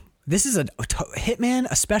game. This is Hitman,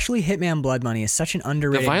 especially Hitman Blood Money, is such an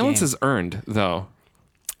underrated The violence game. is earned, though.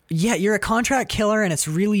 Yeah, you're a contract killer and it's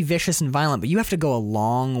really vicious and violent, but you have to go a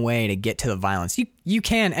long way to get to the violence. You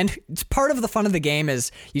can, and it's part of the fun of the game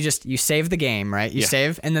is you save the game, right? You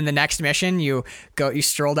save, and then the next mission you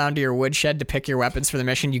stroll down to your woodshed to pick your weapons for the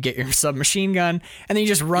mission. You get your submachine gun, and then you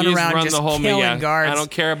just run around just the whole killing guards. I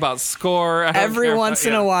don't care about score. Every once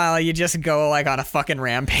in a while, you just go like on a fucking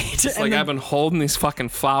rampage. It's like I've been holding these fucking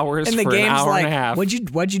flowers and the for an game's hour like, and a half.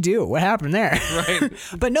 What'd you do? What happened there? Right.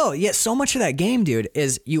 But no, so much of that game, dude,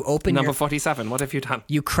 is you open Number 47. What have you done?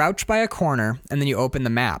 You crouch by a corner and then you open the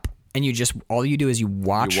map and all you do is you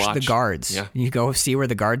watch the guards. Yeah. You go see where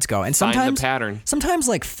the guards go. And Find sometimes the pattern. Sometimes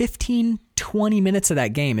like 15, 20 minutes of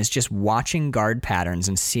that game is just watching guard patterns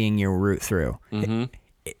and seeing your route through. Mm-hmm.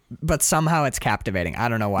 But somehow it's captivating. I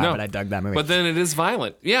don't know why, but I dug that movie. But then it is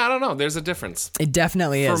violent. Yeah, I don't know. There's a difference. It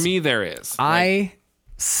definitely is. For me, there is. I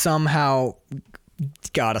somehow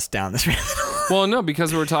got us down this rabbit hole. Well, no,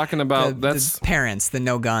 because we were talking about the parents, the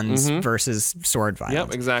no guns versus sword violence.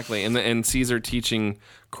 Yep, exactly. And Caesar teaching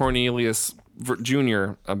Cornelius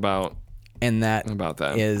Jr. about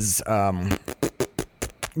that is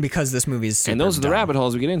because this movie is super and those are the dumb. rabbit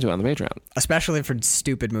holes we get into on the Patreon. Especially for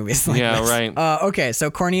stupid movies like this. Yeah, right. Okay, so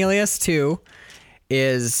Cornelius 2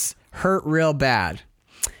 is hurt real bad.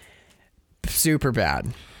 Super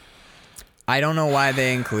bad. I don't know why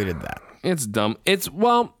they included that. It's dumb.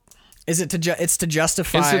 Is it to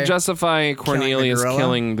justify? It's to justify Cornelius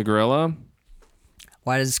killing the gorilla.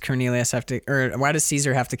 Why does Cornelius have to, or why does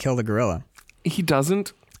Caesar have to kill the gorilla? He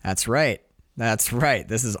doesn't. That's right.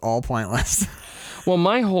 This is all pointless. Well,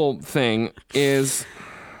 my whole thing is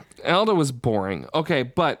Aldo was boring. Okay,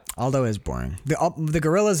 but Aldo is boring. The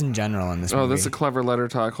gorillas in general in this movie. Oh, that's a clever letter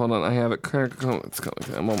talk. Hold on, I have it.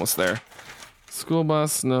 I'm almost there. School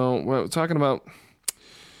bus. No, we're talking about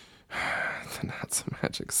the not so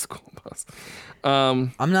magic school bus.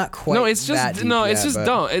 I'm not quite. No, it's just but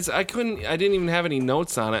dumb. I didn't even have any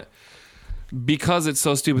notes on it because it's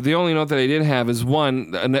so stupid. The only note that I did have is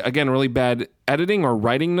one, again, really bad editing or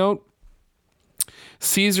writing note.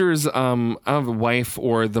 Caesar's wife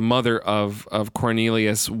or the mother of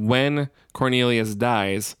Cornelius, when Cornelius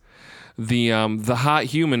dies, the hot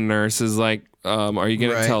human nurse is like, "Are you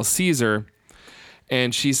going to tell Caesar?"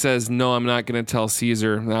 And she says, "No, I'm not going to tell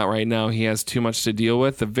Caesar. Not right now. He has too much to deal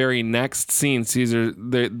with." The very next scene, Caesar,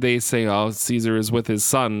 they say, "Oh, Caesar is with his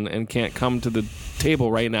son and can't come to the table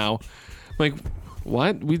right now." I'm like,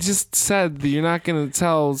 what? We just said that you're not going to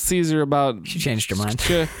tell Caesar about. She changed her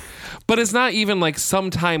mind. But it's not even like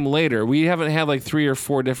sometime later. We haven't had like 3 or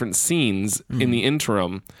 4 different scenes in the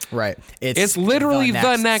interim. Right. It's literally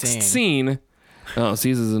the next scene. Oh,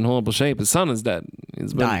 Caesar's in horrible shape. His son is dead.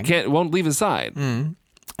 He's dying. Won't leave his side. And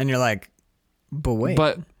you're like, but wait.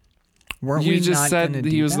 But you just said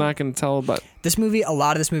he was not going to tell about this movie. A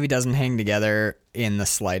lot of this movie doesn't hang together in the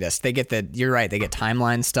slightest. You're right. They get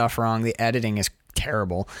timeline stuff wrong. The editing is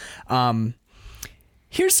terrible.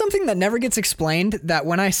 Here's something that never gets explained that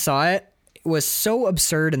when I saw it was so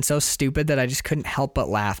absurd and so stupid that I just couldn't help but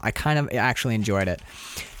laugh. I kind of actually enjoyed it.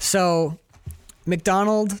 So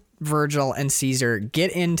McDonald, Virgil, and Caesar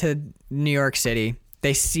get into New York City.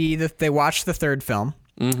 They watch the third film.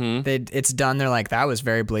 Mm-hmm. It's done. They're like, that was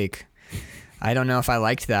very bleak. I don't know if I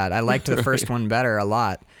liked that. I liked the first one better a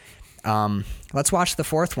lot. Let's watch the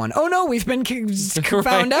fourth one. Oh no, we've been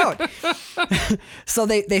found out. So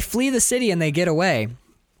they flee the city and they get away.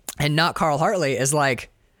 And not Carl Hartley is like,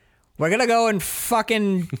 we're gonna go and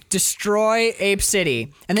fucking destroy Ape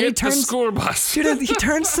City. And then he turns the school bus. Dude, he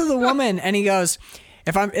turns to the woman and he goes,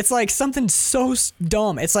 it's like something so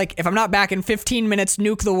dumb. It's like, if I'm not back in 15 minutes,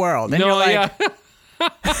 nuke the world. And you're like,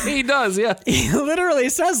 he does, yeah. He literally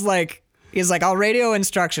says he's like, I'll radio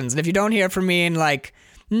instructions. And if you don't hear from me in like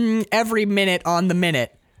every minute on the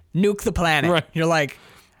minute, nuke the planet. Right. You're like,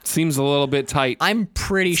 seems a little bit tight. I'm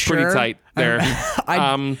pretty sure. Pretty tight there.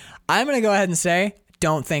 I'm going to go ahead and say,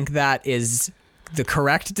 don't think that is the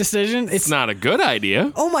correct decision. It's not a good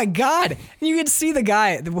idea. Oh my God. You can see the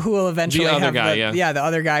guy who will eventually the other have guy, the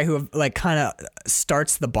other guy who like kind of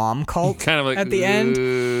starts the bomb cult kind of like at the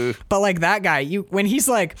end. But like that guy, when he's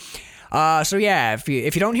like, So yeah, if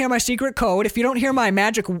you don't hear my secret code, if you don't hear my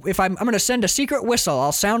magic, if I'm going to send a secret whistle,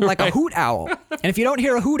 I'll sound like a hoot owl. And if you don't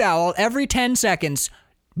hear a hoot owl every 10 seconds,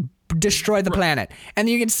 destroy the planet. And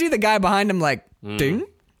you can see the guy behind him like, ding.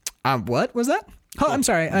 What was that? Oh, I'm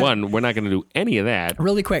sorry. One, we're not going to do any of that.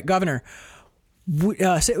 Really quick, Governor. What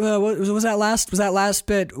was that last? Was that last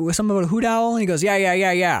bit? Was something about a hoot owl? And he goes,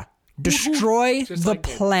 yeah. Destroy the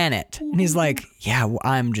planet. And he's like, yeah,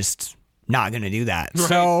 I'm just not going to do that. Right.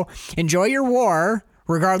 So enjoy your war,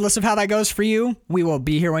 regardless of how that goes for you. We will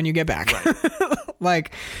be here when you get back. Right.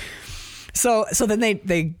 So then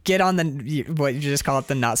they get on what you just call it,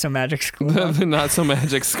 the not so magic school bus. The not so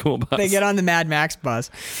magic school bus. They get on the Mad Max bus.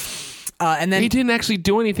 And then he didn't actually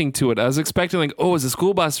do anything to it. I was expecting like, oh, is the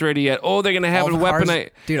school bus ready yet? Oh, they're gonna have it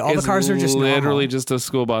weaponized. Dude, all the cars are just literally normal. just a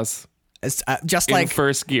school bus. It's just in like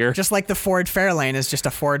first gear, just like the Ford Fairlane is just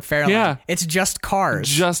a Ford Fairlane. Yeah, it's just cars.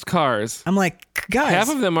 Just cars. I'm like, guys,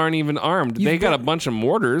 half of them aren't even armed. They got a bunch of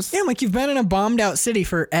mortars. Yeah, I'm like, you've been in a bombed out city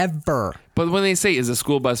forever. But when they say, "Is the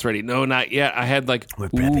school bus ready?" No, not yet. I had like, we're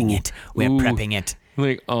prepping it. We're prepping it.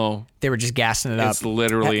 Like, oh, they were just gassing it up. It's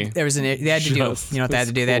literally they had to do. You know what they had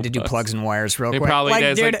to do? They had to do plugs and wires real quick. They probably like,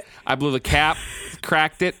 did. Dude, like, I blew the cap,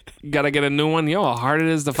 cracked it. Got to get a new one. You know how hard it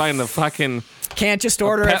is to find the fucking. Can't just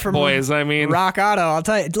order it from Boys. I mean, Rock Auto. I'll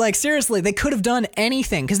tell you. Like seriously, they could have done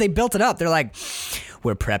anything because they built it up. They're like,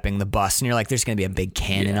 we're prepping the bus, and you're like, there's gonna be a big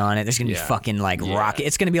cannon on it. There's gonna be fucking like rocket.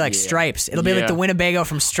 It's gonna be like Stripes. It'll be like the Winnebago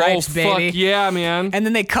from Stripes, baby. Fuck yeah, man. And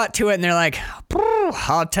then they cut to it, and they're like,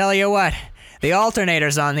 I'll tell you what. The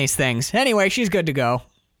alternator's on these things. Anyway, she's good to go.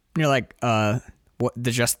 And you're like, what?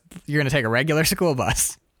 You're gonna take a regular school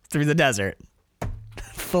bus through the desert,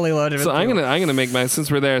 fully loaded. So I'm gonna make my,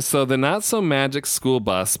 since we're there. So the not so magic school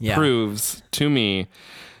bus proves to me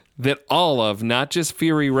that all of, not just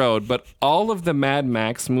Fury Road, but all of the Mad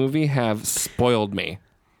Max movie have spoiled me.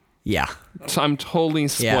 Yeah, So I'm totally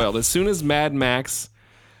spoiled. Yeah. As soon as Mad Max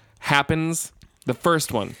happens, the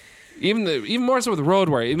first one. Even more so with Road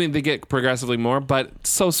Warrior. I mean, they get progressively more, but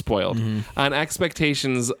so spoiled on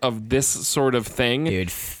expectations of this sort of thing.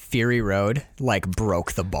 dude, Fury Road like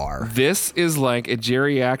broke the bar. This is like a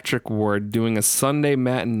geriatric ward doing a Sunday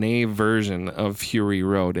matinee version of Fury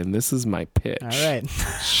Road, and this is my pitch. All right,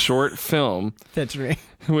 Short film, pitch me.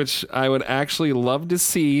 which I would actually love to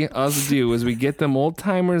see us do as we get them old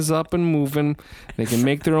timers up and moving. They can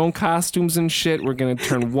make their own costumes and shit. We're going to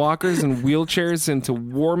turn walkers and wheelchairs into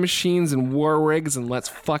war machines and war rigs, and let's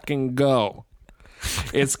fucking go.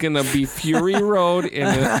 It's going to be Fury Road in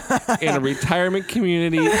a retirement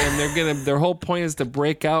community, and their whole point is to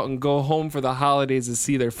break out and go home for the holidays to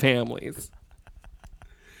see their families.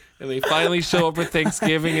 And they finally show up for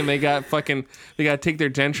Thanksgiving, and they got to take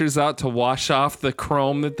their dentures out to wash off the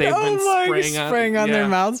chrome that they've been spraying on their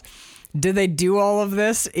mouths. Did they do all of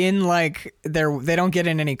this in like they don't get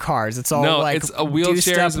in any cars? It's all like it's a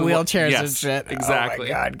wheelchairs and shit.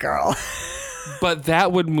 Exactly. Oh my god, girl. But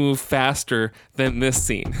that would move faster than this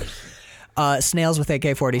scene. Snails with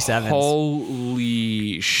AK-47s.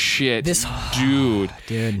 Holy shit, dude!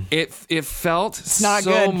 It felt not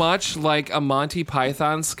so good. much like a Monty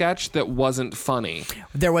Python sketch that wasn't funny.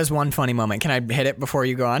 There was one funny moment. Can I hit it before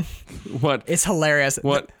you go on? What? It's hilarious.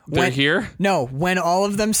 What? They're here? No, when all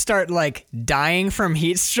of them start like dying from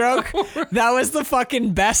heat stroke, that was the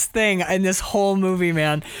fucking best thing in this whole movie,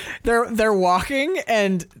 man. They're walking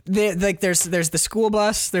and there's the school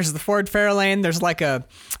bus, there's the Ford Fairlane, there's like a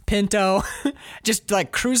Pinto, just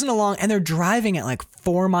like cruising along, and they're driving at like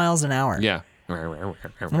 4 miles an hour. Yeah. I'm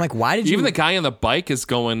like, why did you? Even the guy on the bike is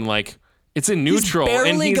going like. It's in neutral, he's barely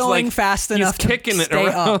and he's going like, fast enough he's kicking to it stay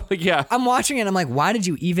around. up. Yeah, I'm watching it. I'm like, why did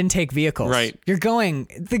you even take vehicles? Right, you're going.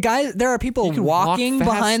 There are people can walking walk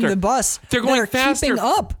behind the bus. They're going faster. Keeping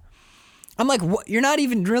up. I'm like, what? You're not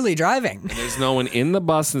even really driving. And there's no one in the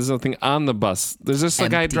bus. There's nothing on the bus. There's just a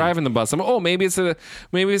guy driving the bus. I'm like, oh, maybe it's an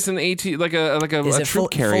AT, like a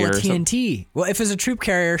troop carrier full of or something. TNT. Well, if it's a troop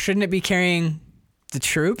carrier, shouldn't it be carrying the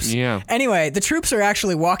troops? Yeah. Anyway, the troops are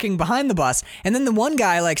actually walking behind the bus, and then the one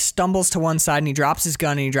guy like stumbles to one side and he drops his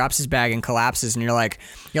gun and he drops his bag and collapses, and you're like,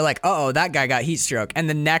 oh, that guy got heat stroke. And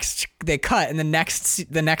they cut, and the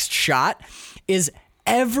next shot is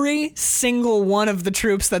every single one of the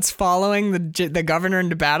troops that's following the governor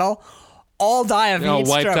into battle. All die of heat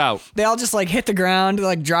stroke. Wiped out. They all just like hit the ground,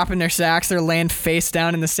 like dropping their sacks. They're laying face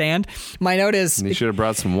down in the sand. My note is, And they should have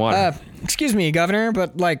brought some water. excuse me, Governor,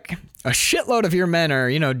 but like a shitload of your men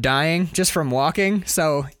are, dying just from walking,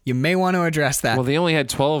 so you may want to address that. Well, they only had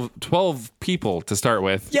 12 people to start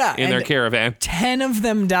with in their caravan. 10 of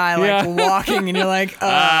them die walking, and you're like,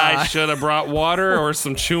 I should have brought water or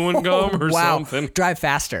some chewing gum or something. Drive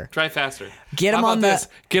faster. Get them on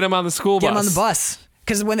Get them on the school bus. Get them on the bus.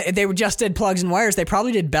 Because when they just did plugs and wires, they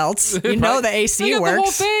probably did belts. The AC they got works. The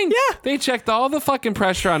whole thing. Yeah. They checked all the fucking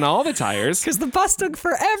pressure on all the tires. Because the bus took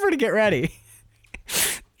forever to get ready.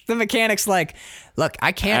 The mechanic's like, look,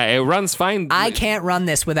 I can't. It runs fine. I can't run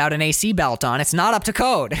this without an AC belt on. It's not up to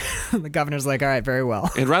code. The governor's like, all right, very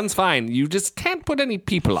well. It runs fine. You just can't put any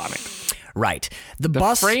people on it. Right. The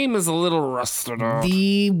bus frame is a little rusted off.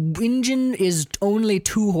 The engine is only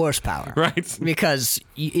 2 horsepower. Right. Because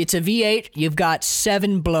it's a V8. You've got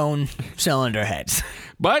 7 blown cylinder heads.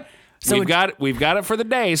 But we've got it for the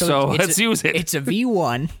day, so let's use it. It's a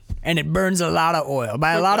V1. And it burns a lot of oil.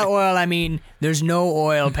 By a lot of oil, I mean there's no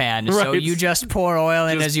oil pan, so you just pour oil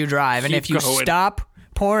in as you drive. And if you stop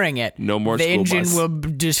pouring it, no more the engine will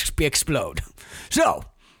just explode. So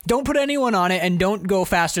don't put anyone on it, and don't go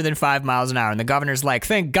faster than 5 miles an hour. And the governor's like,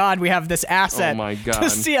 thank God we have this asset to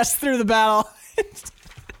see us through the battle.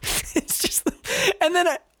 It's just, and then,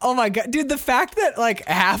 oh my God, dude, the fact that like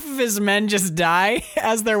half of his men just die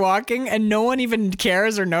as they're walking and no one even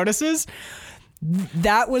cares or notices.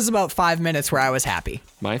 That was about 5 minutes where I was happy.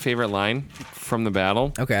 My favorite line from the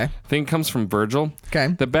battle, I think comes from Virgil. Okay.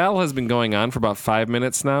 The battle has been going on for about 5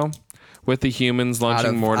 minutes now, with the humans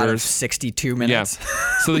launching mortars. Out of 62 minutes. Yeah.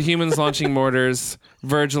 So the humans launching mortars,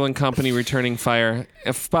 Virgil and company returning fire.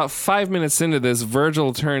 If about 5 minutes into this,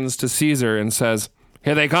 Virgil turns to Caesar and says,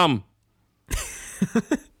 "Here they come."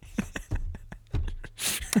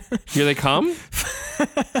 Here they come?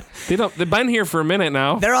 They've been here for a minute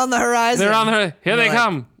now. They're on the horizon. Here they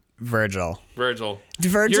come. Virgil.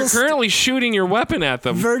 You're currently shooting your weapon at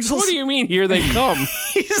them. What do you mean, here they come?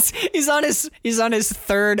 he's on his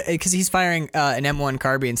third, because he's firing an M1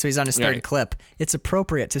 carbine, so he's on his third clip. It's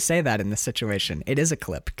appropriate to say that in this situation. It is a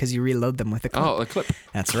clip, because you reload them with a clip. Oh, a clip.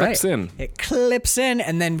 That's clips right. In. It clips in,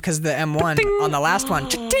 and then because the M1 on the last one,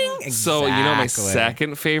 exactly. So you know my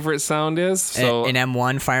second favorite sound is? An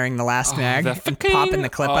M1 firing the last mag and popping the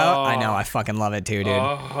clip out. I know, I fucking love it too,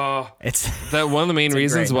 dude. It's that one of the main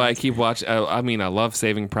reasons why I keep watching. I mean, I love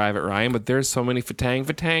Saving Private Ryan, but there's so many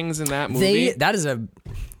fatangs in that movie.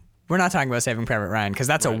 We're not talking about Saving Private Ryan because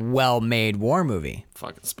that's a well-made war movie.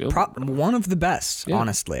 Fucking Spielberg. One of the best,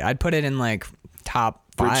 honestly. I'd put it in like top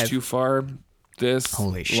 5. Bridge Too Far.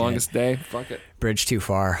 Holy shit. Longest Day. Fuck it. Bridge Too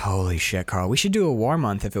Far. Holy shit, Carl. We should do a war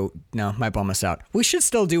month might bum us out. We should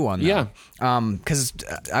still do one though. Yeah. Because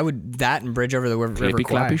I would, that and Bridge Over the River Clappy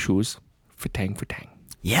Kwai. clappy shoes. Fatang.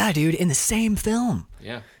 Yeah, dude, in the same film.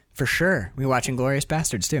 Yeah. For sure. We watch Inglourious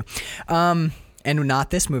Bastards too. And not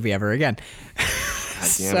this movie ever again.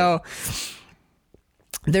 So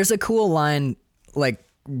there's a cool line like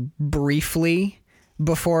briefly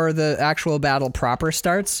before the actual battle proper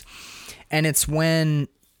starts. And it's when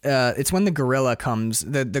the gorilla comes.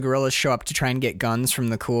 The gorillas show up to try and get guns from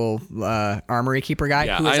the cool armory keeper guy.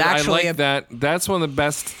 Yeah, who is actually I like that. That's one of the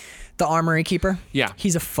best. The armory keeper? Yeah.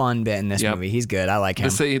 He's a fun bit in this movie. He's good. I like him.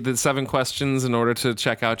 The 7 questions in order to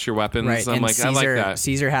check out your weapons. Right. I'm like, Caesar, I like that.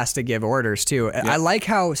 Caesar has to give orders, too. I like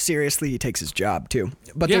how seriously he takes his job, too.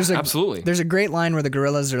 But absolutely. There's a great line where the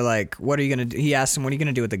gorillas are like, what are you going to do? He asks him, what are you going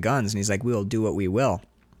to do with the guns? And he's like, we'll do what we will.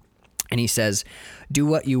 And he says, do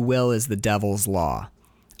what you will is the devil's law.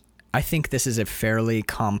 I think this is a fairly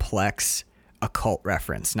complex occult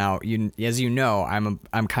reference. Now, as you know,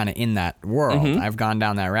 I'm kind of in that world. Mm-hmm. I've gone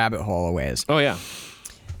down that rabbit hole a ways. Oh, yeah.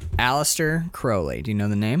 Aleister Crowley. Do you know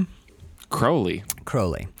the name? Crowley.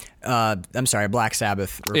 I'm sorry, Black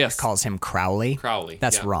Sabbath calls him Crowley.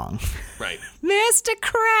 That's wrong. Right. Mr.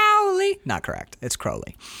 Crowley. Not correct. It's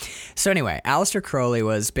Crowley. So anyway, Aleister Crowley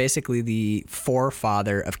was basically the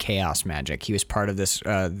forefather of chaos magic. He was part of this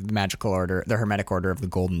magical order, the Hermetic Order of the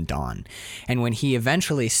Golden Dawn. And when he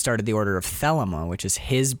eventually started the Order of Thelema, which is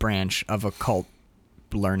his branch of occult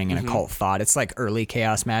learning and occult thought, it's like early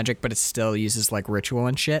chaos magic, but it still uses like ritual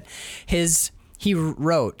and shit. He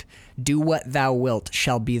wrote, do what thou wilt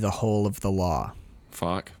shall be the whole of the law.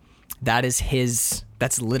 Fuck. That's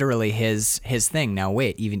literally his thing. Now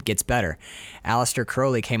wait, even gets better. Aleister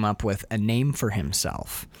Crowley came up with a name for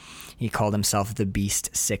himself. He called himself the Beast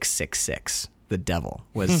 666. The devil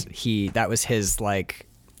was that was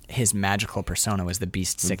his magical persona was the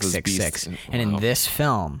Beast 666. And in this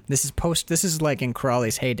film, this is like in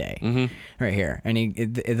Crowley's heyday right here. And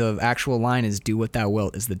the actual line is, do what thou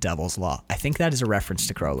wilt is the devil's law. I think that is a reference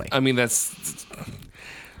to Crowley. I mean,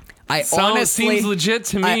 Seems legit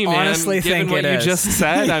to me, man. Honestly given think what it you is. just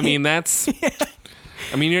said, I mean that's.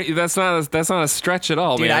 I mean, that's not a stretch at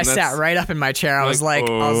all, Dude, man. I sat right up in my chair. I was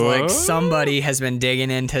like, somebody has been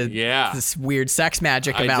digging into this weird sex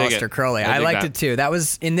magic of Aleister Crowley. I liked it too. That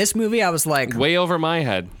was in this movie. I was like, way over my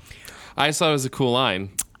head. I just thought it was a cool line.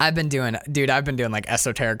 I've been doing like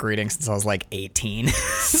esoteric readings since I was like 18.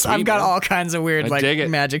 So I've got all kinds of weird like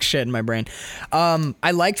magic shit in my brain. I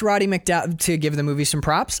liked Roddy McDowall, to give the movie some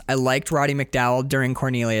props. I liked Roddy McDowall during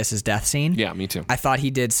Cornelius's death scene. Yeah, me too. I thought he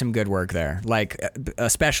did some good work there. Like,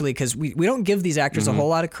 especially because we don't give these actors a whole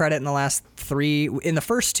lot of credit in the last three. In the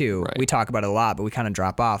first two, we talk about it a lot, but we kind of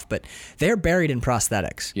drop off. But they're buried in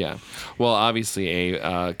prosthetics. Yeah. Well, obviously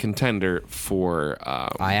a contender for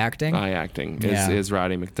eye acting is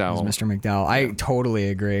Roddy McDowall. Mr. McDowell. I totally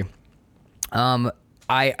agree.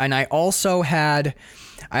 I also had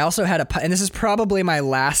and this is probably my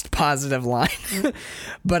last positive line,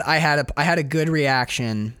 but I had a good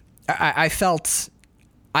reaction. I felt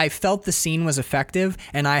the scene was effective,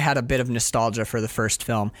 and I had a bit of nostalgia for the first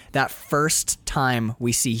film. That first time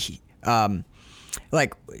we see, I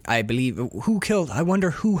believe, I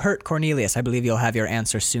wonder who hurt Cornelius. I believe you'll have your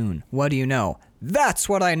answer soon. What do you know? That's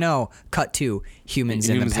what I know. Cut to humans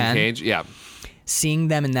in the pen. In cage, yeah. Seeing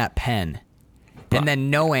them in that pen, and then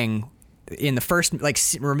knowing in the first, like,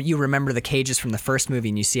 you remember the cages from the first movie,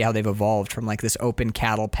 and you see how they've evolved from like this open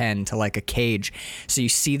cattle pen to like a cage. So you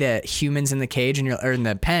see the humans in the cage or in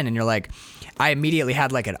the pen, and you're like, I immediately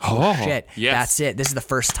had like shit, yes. That's it. This is the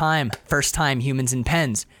first time humans in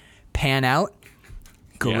pens. Pan out,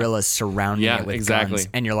 gorillas surrounding it with guns,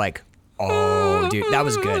 and you're like, oh, dude, that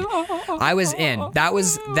was good. I was in.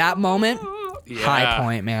 That moment. Yeah. High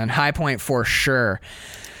point, man. High point for sure.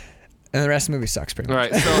 And the rest of the movie sucks pretty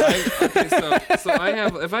much. Right. So I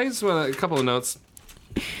have. If I just want a couple of notes.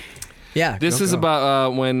 Yeah. This is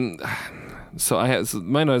about when. So I have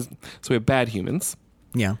my notes. So we have bad humans.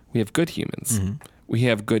 Yeah. We have good humans. Mm-hmm. We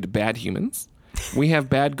have good bad humans. We have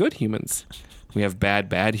bad good humans. We have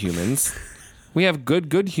bad humans. We have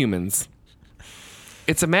good humans.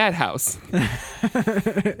 It's a madhouse.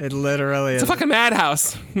 It literally is. It's a fucking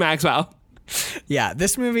madhouse, Maxwell. Yeah,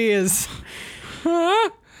 this movie is...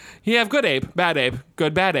 You have good ape, bad ape,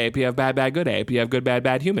 good bad ape. You have bad good ape. You have good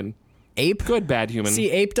bad human. Ape? Good bad human. See,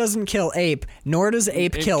 ape doesn't kill ape, nor does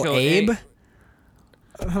ape kill Abe.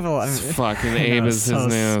 Fucking Abe is so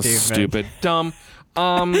his name. Stupid. Dumb.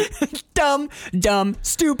 Dumb.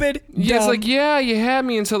 Stupid. Yeah, it's dumb. like, yeah, you had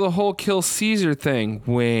me until the whole kill Caesar thing.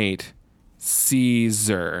 Wait.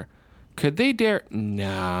 Caesar. Could they dare?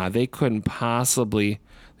 Nah, they couldn't possibly.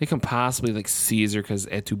 They can possibly like Caesar because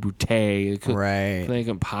et tu brute. Right. They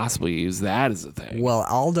can possibly use that as a thing. Well,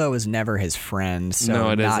 Aldo is never his friend,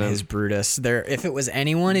 so not his Brutus. If it was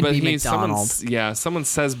anyone, it'd be McDonald. Someone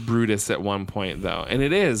says Brutus at one point though, and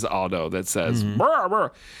it is Aldo that says. Brr,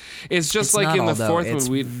 brr. It's just like in the fourth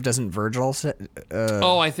movie. Doesn't Virgil say?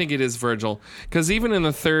 I think it is Virgil because even in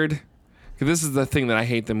the third. This is the thing that I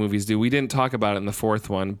hate the movies do. We didn't talk about it in the fourth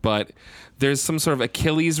one, but there's some sort of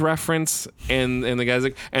Achilles reference, and the guy's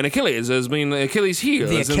like, and Achilles has been Achilles heel.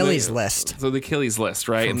 The Achilles list. So the Achilles list,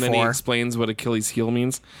 right? From and then 4. he explains what Achilles heel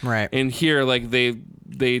means. Right. And here, like, they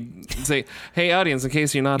say, hey, audience, in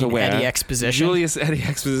case you're not aware. Eddie Exposition.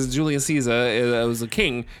 Julius Caesar was a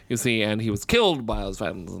king, you see, and he was killed by his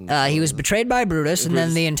family. He was betrayed by Brutus, and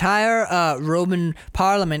then the entire Roman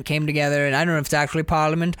Parliament came together, and I don't know if it's actually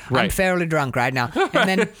Parliament. Right. I'm fairly drunk right now. And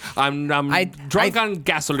then I'm drunk on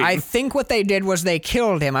gasoline. I think what they did was they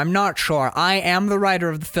killed him. I'm not sure. I am the writer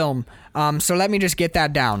of the film, so let me just get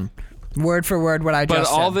that down. Word for word, what I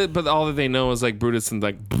just said. But all that they know is like Brutus and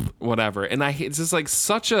like whatever, and it's just like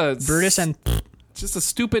such a Brutus and just a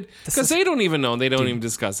stupid because they don't even know, they don't even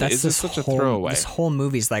discuss it. It's just such a throwaway. This whole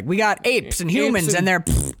movie's like we got apes and humans, and they're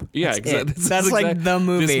exactly. That's like the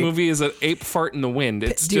movie. This movie is an ape fart in the wind.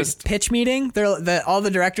 It's just pitch meeting. All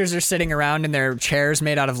the directors are sitting around in their chairs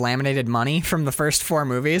made out of laminated money from the first 4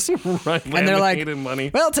 movies, right? And they're like,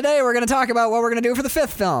 money. Well, today we're going to talk about what we're going to do for the 5th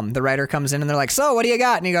film. The writer comes in and they're like, so what do you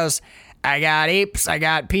got? And he goes, I got apes, I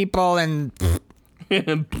got people, and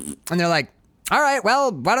they're like, all right,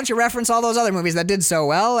 well, why don't you reference all those other movies that did so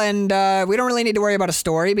well, and we don't really need to worry about a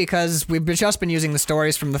story because we've just been using the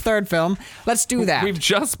stories from the 3rd film. Let's do that. We've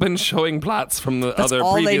just been showing plots from the That's other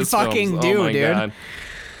all previous they fucking films. do, oh my dude. God.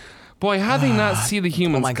 Boy, how did they not see the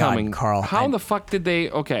humans coming? Carl, how the fuck did they?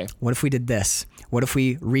 Okay. What if we did this? What if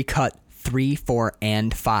we recut 3, 4,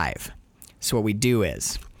 and 5? So what we do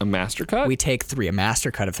is A master cut? we take a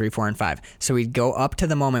master cut of 3, 4, and 5. So we go up to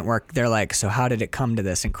the moment where they're like, so how did it come to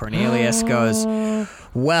this? And Cornelius goes,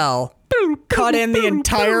 well, cut in the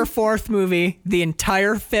entire 4th movie, the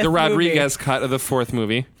entire 5th movie. The Rodriguez cut of the 4th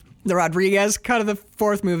movie. The Rodriguez cut of the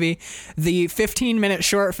 4th movie, the 15-minute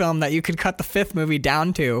short film that you could cut the 5th movie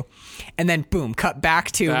down to, and then boom, cut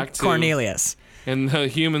back to Cornelius. And the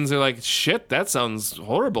humans are like, shit, that sounds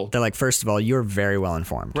horrible. They're like, first of all, you're very well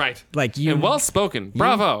informed. Right. Like you and well spoken.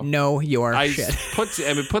 Bravo. Know your shit. put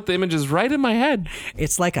the images right in my head.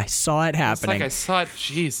 It's like I saw it happening. It's like I saw it.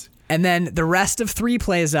 Jeez. And then the rest of 3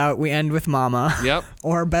 plays out. We end with Mama. Yep.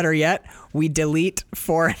 Or better yet, we delete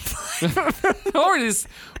 4 and 5. Or just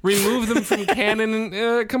remove them from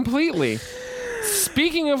canon completely.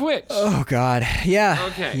 Speaking of which. Oh, God. Yeah.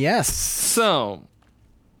 Okay. Yes. So,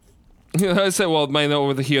 I said, well, my note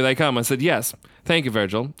with the here they come. I said, yes. Thank you,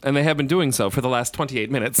 Virgil. And they have been doing so for the last 28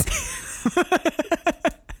 minutes.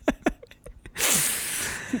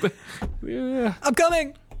 Yeah. I'm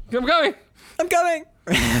coming. I'm going. I'm coming.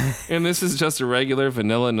 And this is just a regular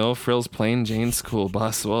vanilla no frills plain Jane school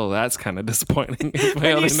bus. Well, that's kind of disappointing.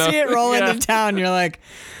 When you see it roll Yeah. into town, you're like,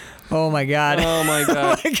 oh my God. Oh my Oh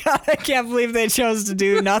God. my God. I can't believe they chose to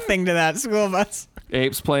do nothing to that school bus.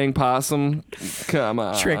 Apes playing possum. Come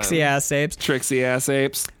on. Tricksy ass apes. Tricksy ass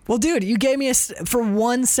apes. Well, dude, you gave me for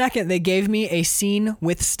 1 second, they gave me a scene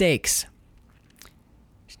with stakes.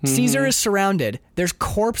 Caesar is surrounded. There's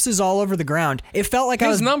corpses all over the ground. It felt like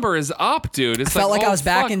His number is up, dude. It's felt like I was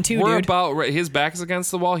back backing too, We're dude. about his back is against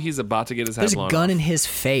the wall. He's about to get his head there's blown a gun off. in his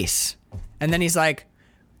face. And then he's like,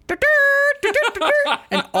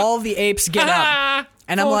 and all the apes get up.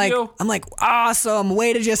 And I'm Fooled like, you. awesome.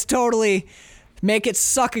 Way to just totally make it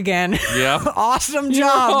suck again. Yeah. Awesome You're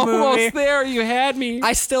job, almost movie. there. You had me.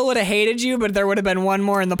 I still would have hated you, but there would have been one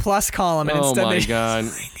more in the plus column. And Oh instead my they, God.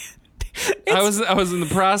 I was in the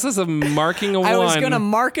process of marking a I one. was gonna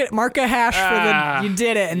mark a hash for the. You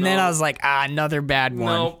did it, and then no. I was like, another bad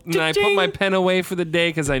one. No, and I put my pen away for the day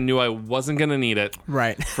because I knew I wasn't gonna need it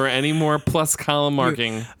Right. for any more plus column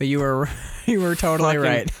marking. But you were totally Fucking-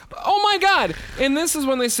 right. Oh my God! And this is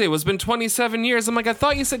when they say it's been 27 years. I'm like, I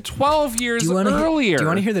thought you said 12 years earlier. Do you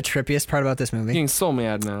want to hear the trippiest part about this movie? I'm getting so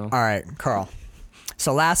mad now. All right, Carl.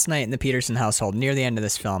 So last night in the Peterson household, near the end of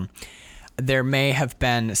this film, there may have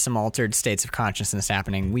been some altered states of consciousness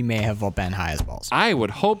happening. We may have all been high as balls. I would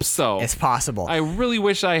hope so. It's possible. I really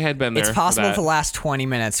wish I had been there. It's for possible that. the last 20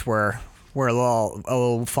 minutes were a little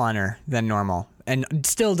funner than normal. And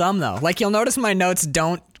still dumb though. Like you'll notice my notes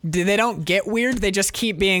don't get weird. They just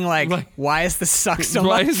keep being like why is this suck so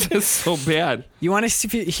Why much? is this so bad? You want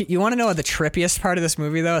to know what the trippiest part of this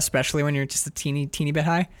movie though, especially when you're just a teeny bit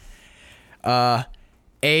high?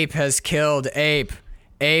 Ape has killed ape.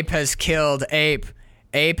 Ape has killed ape.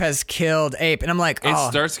 Ape has killed ape. And I'm like, It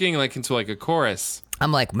starts getting like into like a chorus.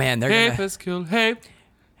 I'm like, man, they're Ape gonna has killed ape.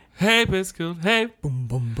 Ape has killed ape.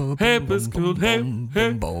 Ape has killed ape.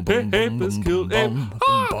 Ape has killed ape.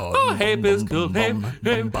 Oh, ape has killed ape.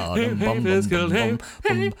 Ape has killed ape.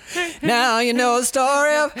 Now you know the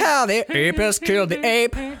story of how the ape has killed the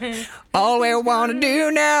ape. All we want to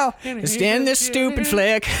do now is end this stupid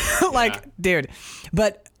flick. Like, dude.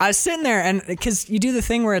 But I was sitting there, and because you do the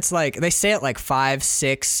thing where it's like, they say it like 5,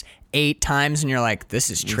 6, 8 times, and you're like, this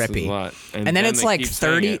is trippy. a lot. And then it's they like keep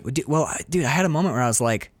saying 30. Well, dude, I had a moment where I was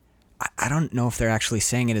like, I don't know if they're actually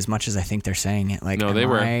saying it as much as I think they're saying it. Like, No, they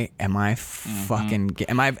were. Am I fucking?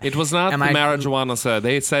 Am I? It was not am the I- marijuana said.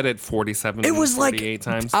 They said it 47 It was like 48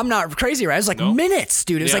 times. I'm not crazy, right? It was like minutes,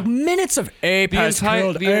 dude. It was Yeah. like minutes of ape has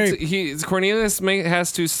killed ape. Cornelius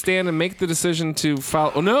has to stand and make the decision to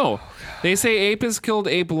follow. Oh no, they say ape has killed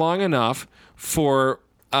ape long enough for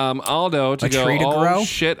Aldo to A go. tree to Oh grow?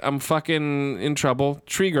 shit, I'm fucking in trouble.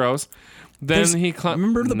 Tree grows. Then he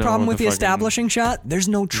Remember the problem with the establishing shot? There's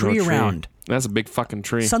no tree around. That's a big fucking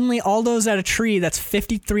tree. Suddenly, Aldo's at a tree that's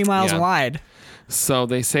 53 miles Yeah. wide. So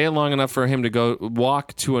they say it long enough for him to go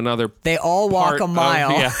walk to another. They all walk Part a of-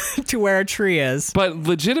 mile yeah. to where a tree is. But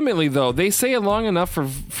legitimately though, they say it long enough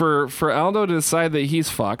for Aldo to decide that he's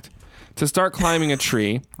fucked, to start climbing a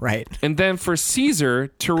tree. Right. And then for Caesar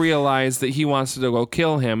to realize that he wants to go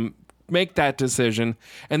kill him, make that decision,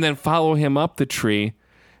 and then follow him up the tree,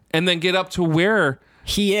 and then get up to where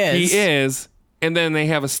He is. he is, and then they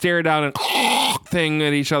have a stare down and thing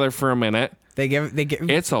at each other for a minute. They give.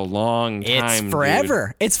 It's a long time. It's forever.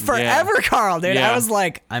 Dude. It's forever, Yeah. Carl, dude. Yeah. I was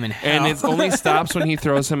like, I'm in hell. And it only stops when he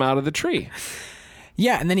throws him out of the tree.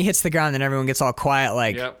 yeah, and then he hits the ground, and everyone gets all quiet,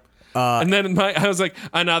 like, Yep. And then I was like,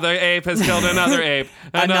 another ape has killed another ape.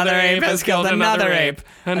 Another ape has killed another ape.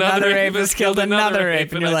 Another ape has killed another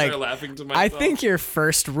ape. And you're I like, started laughing to I myself. think your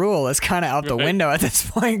first rule is kind of out the window at this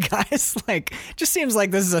point, guys. Like, just seems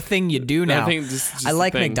like this is a thing you do now. think just I a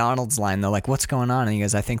like thing. McDonald's line, though. Like, what's going on? And he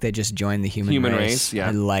goes, I think they just joined the human race. Yeah.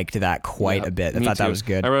 I liked that quite a bit. I Me thought that too. was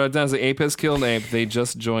good. I wrote it down as the ape has killed ape. They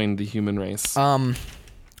just joined the human race.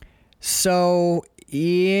 So,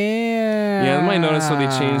 yeah. Yeah, I might notice how they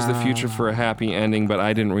changed the future for a happy ending, but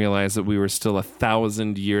I didn't realize that we were still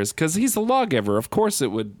 1,000 years. Because he's a lawgiver. Of course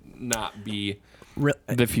it would not be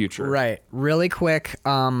the future. Right. Really quick,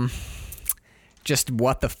 just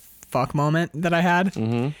what the fuck moment that I had.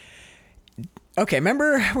 Mm-hmm. Okay,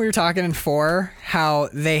 remember we were talking in 4 how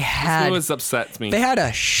they had... This always upsets me. They had a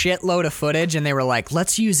shitload of footage and they were like,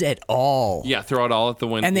 let's use it all. Yeah, throw it all at the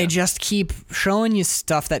window. And they just keep showing you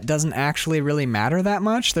stuff that doesn't actually really matter that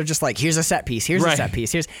much. They're just like, here's a set piece, here's a Right. set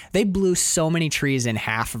piece. They blew so many trees in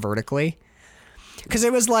half vertically. Because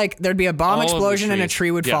it was like, there'd be a bomb All of the explosion and a trees.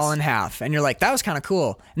 tree would Yes. fall in half. And you're like, that was kind of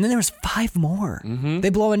cool. And then there was 5 more. Mm-hmm.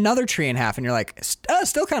 They blow another tree in half and you're like,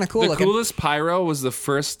 still kind of cool The looking. coolest pyro was the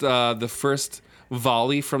first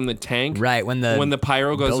volley from the tank. Right, when the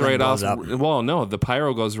pyro goes building right off. blows up. Well, no, the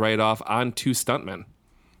pyro goes right off on 2 stuntmen.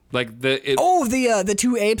 Like the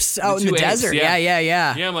 2 apes out in the 2 apes, desert. Yeah.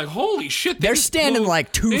 Yeah, I'm like, holy shit! They're just standing blew-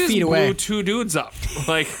 like 2 they just feet away. Blew 2 dudes up.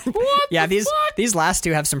 Like what? Yeah, the fuck? these last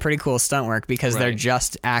 2 have some pretty cool stunt work because they're Right.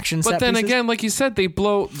 just action But set then pieces. again, like you said, they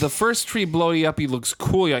blow the first tree, blow you up. He looks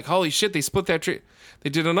cool. You're like, holy shit! They split that tree. They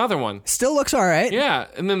did another one. Still looks all right. Yeah,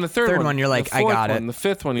 and then the third one, you're like, the I fourth got it. one, The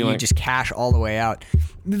fifth one, you're You like, just cash all the way out.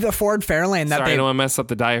 The Ford Fairlane that sorry, I they... know I messed up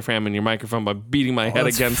the diaphragm in your microphone by beating my head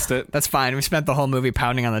that's- against it. That's fine. We spent the whole movie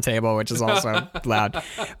pounding on the table, which is also loud.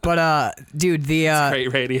 But dude, the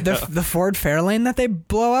Great radio. the Ford Fairlane that they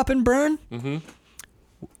blow up and burn. Mm-hmm.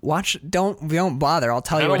 Watch. Don't bother. I'll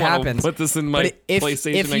tell I you don't what wanna happens. put this in my But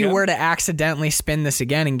PlayStation if you again. were to accidentally spin this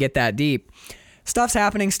again and get that deep, stuff's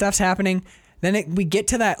happening. Then we get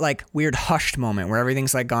to that like weird hushed moment where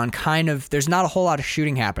everything's like gone kind of. There's not a whole lot of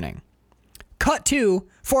shooting happening. Cut to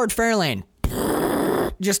Ford Fairlane.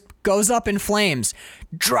 Just goes up in flames,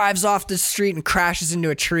 drives off the street and crashes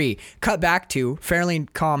into a tree. Cut back to fairly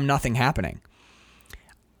calm, nothing happening.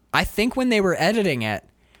 I think when they were editing it,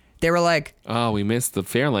 they were like, Oh, we missed the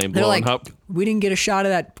Fairlane they're blowing like, up. we didn't get a shot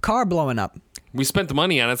of that car blowing up. We spent the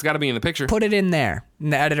money on it. It's got to be in the picture. Put it in there.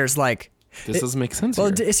 And the editor's like, This doesn't make sense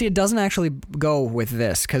well, here. see, it doesn't actually go with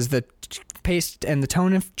this because the pace and the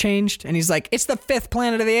tone have changed. And he's like, it's the 5th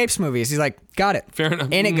Planet of the Apes movies. He's like, got it. Fair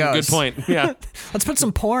enough. In it goes. Good point. Yeah. Let's put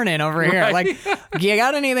some porn in over here. Right. Like, you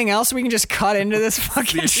got anything else we can just cut into this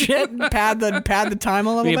fucking shit and pad the time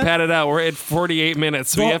a little We bit? pat it out. We're at 48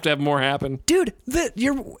 minutes, so we Well- have to have more happen. Dude,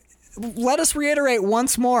 let us reiterate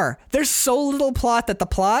once more. There's so little plot that the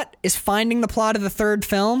plot is finding the plot of the 3rd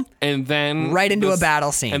film And then right into the a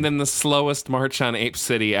battle scene. And then the slowest march on Ape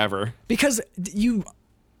City ever. because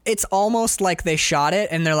it's almost like they shot it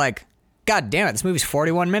and they're like, God damn it, this movie's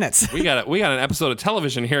 41 minutes. We got an episode of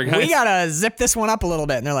television here, guys. We gotta zip this one up a little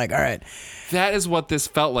bit. And they're like, all right, That is what this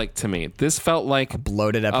felt like to me. This felt like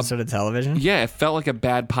bloated episode of television. yeah, it felt like a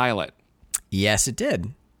bad pilot. Yes, it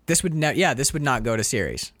did. This would this would not go to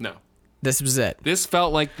series. No. This was it. This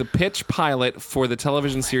felt like the pitch pilot for the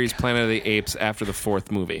television series Planet of the Apes after the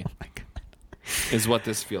 4th movie. Oh my God. Is what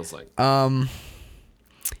this feels like.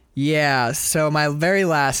 Yeah, so my very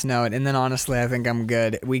last note, and then honestly, I think I'm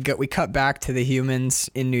good. We cut back to the humans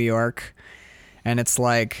in New York, and it's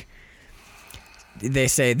like they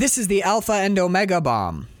say, "This is the Alpha and Omega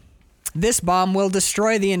bomb. This bomb will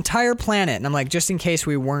destroy the entire planet." And I'm like, just in case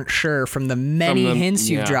we weren't sure from the many hints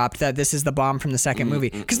you yeah. dropped that this is the bomb from the second movie,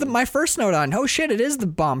 because my first note on, oh shit, it is the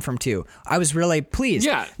bomb from 2. I was really pleased.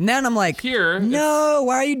 Yeah. And then I'm like, Here, no,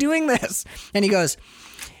 why are you doing this? And he goes,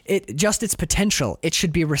 its potential. It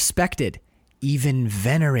should be respected, even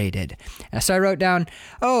venerated. And so I wrote down,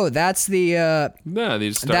 oh, that's the No, they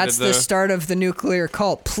just started that's the start of the nuclear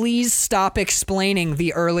cult. Please stop explaining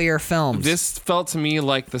the earlier films. This felt to me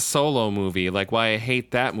like the Solo movie, like why I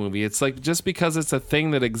hate that movie. It's like just because it's a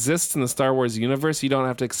thing that exists in the Star Wars universe, you don't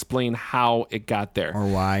have to explain how it got there. Or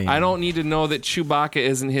why. I don't need to know that Chewbacca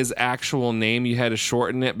isn't his actual name. You had to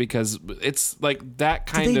shorten it because it's like that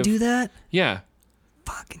Did kind they of... do that? Yeah.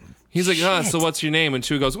 Fucking He's like, shit. so what's your name? And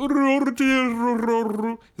Chewie goes... He's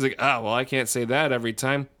like, well, I can't say that every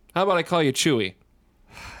time. How about I call you Chewie?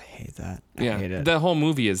 I hate that. Yeah. I hate it. The whole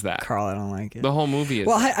movie is that. Carl, I don't like it. The whole movie is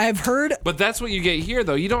Well, that. I've heard... But that's what you get here,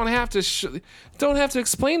 though. You don't have to don't have to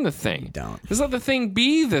explain the thing. don't. Just let the thing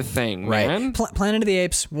be the thing, Right. man. Planet of the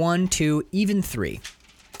Apes, 1, 2, even 3.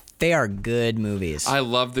 They are good movies. I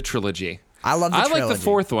love the trilogy. I love the I trilogy. like the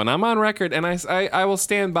fourth one. I'm on record, and I will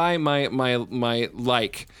stand by my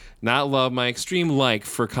like, not love, my extreme like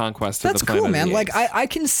for Conquest of That's the Planet cool, of the man. Apes. Like I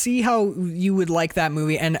can see how you would like that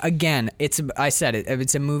movie. And again, it's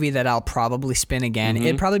a movie that I'll probably spin again. Mm-hmm.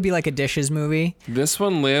 It'd probably be like a Dishes movie. This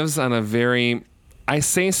one lives on a very, I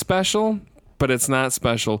say special, but it's not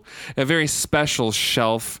special, a very special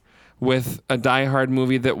shelf with a Die Hard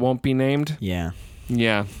movie that won't be named. Yeah.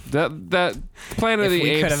 Yeah, that Planet of If the we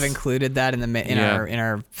Apes. could have included that in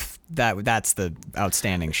our that's the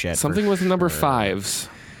outstanding shit. Something with number fives.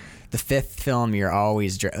 The fifth film, you're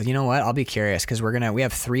always. You know what? I'll be curious because we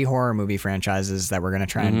have 3 horror movie franchises that we're gonna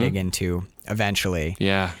try and dig into eventually.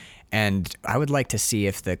 Yeah. And I would like to see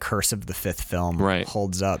if the curse of the fifth film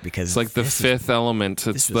holds up because It's like the Fifth Element.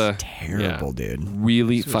 It's this was terrible, dude.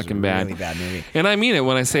 Really fucking bad. Really bad movie. And I mean it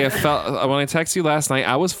when I say when I texted you last night,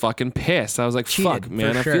 I was fucking pissed. I was like, Cheated, fuck,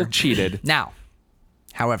 man, for I sure. feel cheated. Now,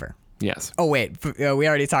 however. Yes. Oh wait, we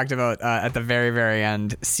already talked about at the very, very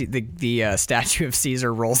end. The statue of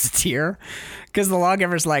Caesar rolls a tear because the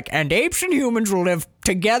lawgiver's like, "And apes and humans will live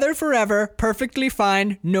together forever, perfectly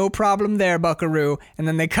fine, no problem there, Buckaroo." And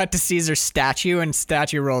then they cut to Caesar's statue, and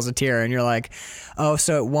statue rolls a tear, and you're like, "Oh,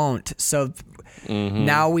 so it won't." So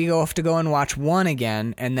now we have to go and watch 1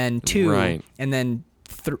 again, and then 2, Right. and then.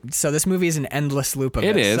 So this movie is an endless loop of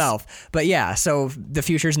It is. itself. But yeah, so the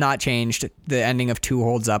future's not changed. The ending of 2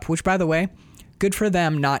 holds up, which, by the way, good for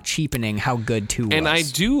them not cheapening how good 2 was. And I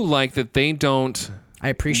do like that they don't I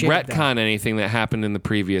appreciate that. retcon anything that happened in the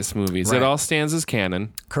previous movies. Right. It all stands as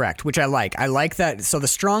canon. Correct, which I like. I like that. So the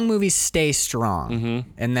strong movies stay strong,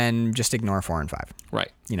 and then just ignore 4 and 5.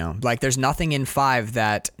 Right. You know, like there's nothing in 5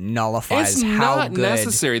 that nullifies It's how not good.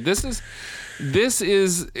 necessary. This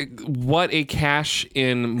is what a cash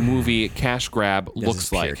in movie cash grab is looks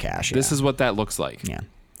pure like. cash, This yeah. is what that looks like. Yeah,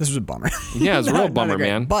 this was a bummer. Yeah, it was a real bummer, great.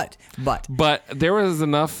 man. But But there was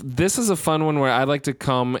enough. This is a fun one where I'd like to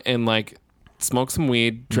come and like smoke some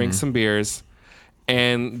weed, drink some beers,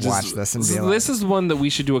 and just Watch this and be like- this is one that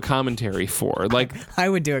we should do a commentary for. Like, I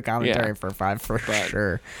would do a commentary Yeah. for 5 for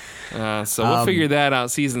sure. so we'll figure that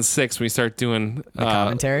out. Season 6, we start doing the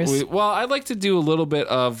commentaries? Well, I'd like to do a little bit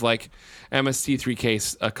of like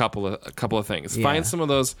MST3K, a couple of things. Yeah. Find some of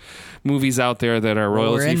those movies out there that are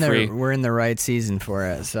royalty free. We're in the right season for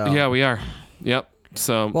it. So Yeah, we are. Yep.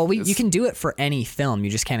 So Well, you can do it for any film. You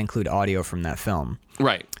just can't include audio from that film.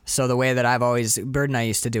 right. So the way that Bird and I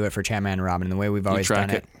used to do it for Chatman and Robin, and the way we've always track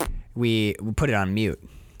done it, we put it on mute.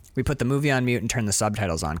 We put the movie on mute and turn the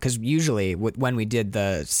subtitles on. Because usually when we did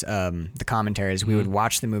the commentaries, we would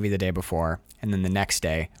watch the movie the day before, and then the next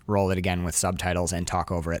day roll it again with subtitles and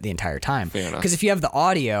talk over it the entire time. Fair enough. Because if you have the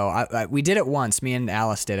audio, we did it once. Me and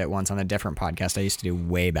Alice did it once on a different podcast I used to do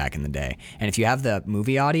way back in the day. And if you have the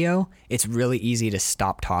movie audio, it's really easy to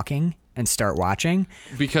stop talking and start watching.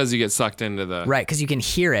 Because you get sucked into the Right, because you can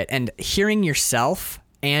hear it, and hearing yourself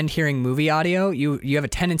and hearing movie audio, you have a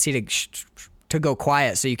tendency to go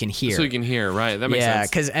quiet so you can hear. So you can hear, right? That makes yeah,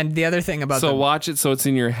 sense. and the other thing about So watch it so it's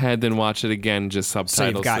in your head, then watch it again, just so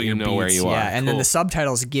subtitles, you've got so your you know where beats, you are. yeah, and then Cool. the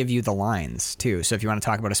subtitles give you the lines too. So if you want to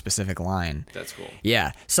talk about a specific line, That's cool.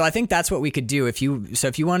 yeah. So I think that's what we could do if you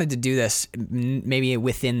wanted to do this maybe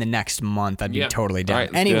within the next month. I'd be Yeah. totally down. All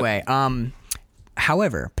right, let's do it. Anyway,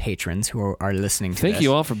 however, patrons who are listening to Thank this,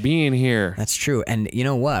 you all for being here. That's true, and you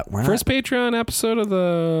know what? We're First Patreon episode of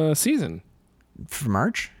the season. not for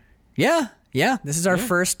March. Yeah, this is our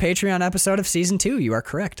first Patreon episode of season 2. You are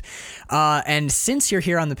correct. And since you're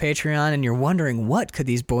here on the Patreon and you're wondering what could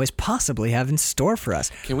these boys possibly have in store for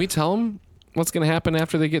us, Can we tell them what's going to happen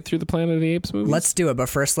after they get through the Planet of the Apes movie? let's do it. But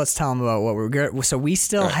first, let's tell them about what we're good. So we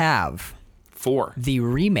still have 4. the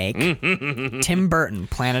remake, Tim Burton,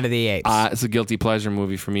 Planet of the Apes. It's a guilty pleasure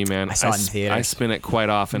movie for me, man. I saw it in theaters. I spin it quite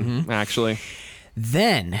often, actually.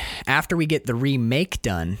 Then, after we get the remake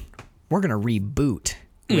done, we're going to reboot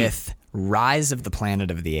with Rise of the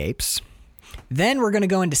Planet of the Apes. Then we're going to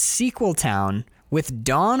go into Sequel Town with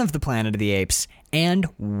Dawn of the Planet of the Apes and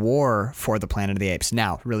War for the Planet of the Apes.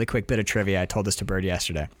 Now, really quick bit of trivia. I told this to Bird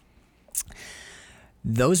yesterday.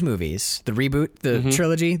 Those movies, the reboot, the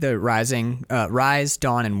trilogy, the Rise,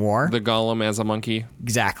 Dawn, and War, The Gollum as a monkey.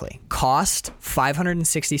 exactly, cost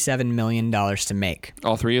 $567 million to make.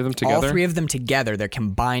 All 3 of them together? All 3 of them together, their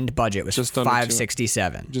combined budget was Just under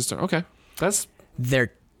 $567. Just okay. That's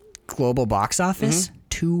Their global box office,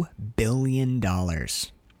 $2 billion.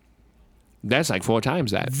 like 4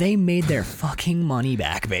 times that. They made their fucking money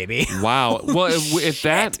back, baby. Wow. Well, at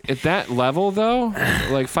that level though,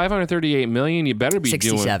 like 538 million, you better be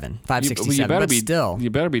 67. doing 567, you better but be still. you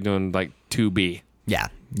better be doing like 2B. Yeah,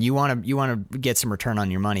 You want to get some return on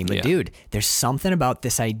your money, but dude, there's something about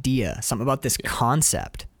this idea, something about this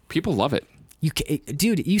concept. People love it.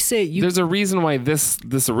 Dude, you say you. There's a reason why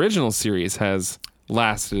this original series has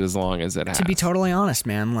lasted as long as it has. To be totally honest,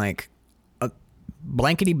 man, like a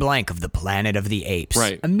blankety blank of the Planet of the Apes.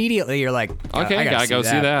 Right. Immediately, you're like, okay, I gotta go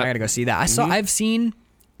see that. I gotta go see that. I've seen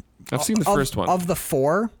the first one of the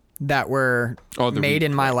 4 that were made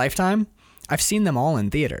in my lifetime. I've seen them all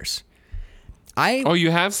in theaters.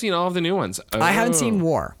 You have seen all of the new ones. I haven't seen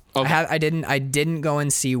War. Okay. I didn't go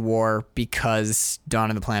and see War because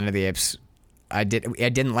Dawn of the Planet of the Apes. I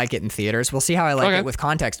didn't like it in theaters. We'll see how I like it with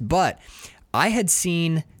context. But I had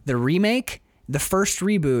seen the remake, the first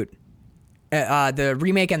reboot, the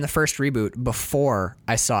remake and the first reboot before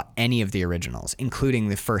I saw any of the originals, including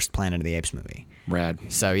the first Planet of the Apes movie. Rad.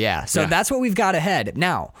 So that's what we've got ahead.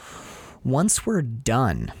 Now, once we're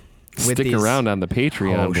done. Stick around on the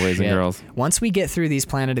Patreon, boys and girls. Once we get through these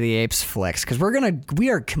Planet of the Apes flicks, because we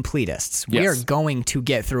are completists. Yes. We are going to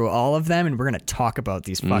get through all of them, and we're going to talk about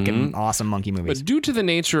these fucking awesome monkey movies. But due to the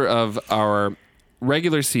nature of our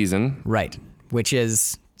regular season, right, which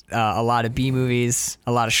is a lot of B movies,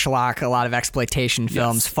 a lot of schlock, a lot of exploitation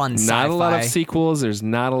films, fun sci-fi. Not a lot of sequels. There's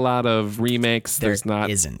not a lot of remakes. There's not.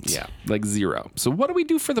 Isn't. Yeah, like zero. So what do we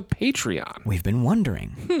do for the Patreon? We've been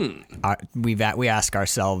wondering. We ask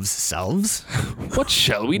ourselves, what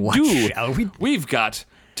shall we do? What shall we? We've got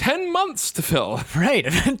 10 months to fill. Right,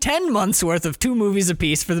 10 months worth of 2 movies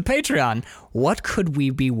apiece for the Patreon. What could we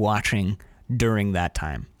be watching during that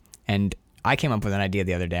time? And I came up with an idea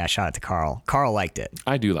the other day. I shot it to Carl. Carl liked it.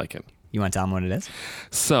 I do like it. You want to tell him what it is?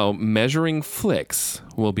 So, measuring flicks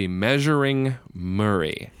will be measuring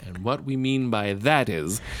Murray. And what we mean by that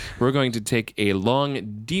is we're going to take a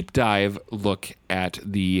long, deep dive look at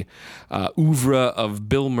the oeuvre of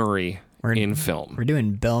Bill Murray in film. We're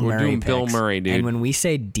doing Bill Murray. We're doing Bill Murray, dude. And when we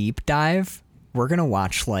say deep dive, we're going to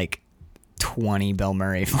watch like 20 Bill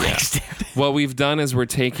Murray flicks. Yeah. What we've done is we're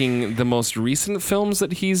taking the most recent films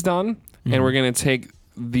that he's done, and we're going to take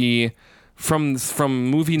the from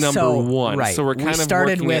movie number 1. Right. So we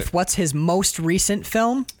started with what's his most recent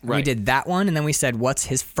film. Right. We did that one, and then we said what's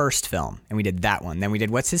his first film, and we did that one. Then we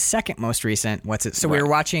did what's his second most recent. So we were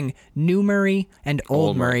watching New Murray and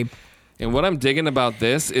Old Murray. And what I'm digging about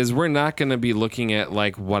this is we're not going to be looking at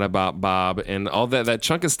like What About Bob and all that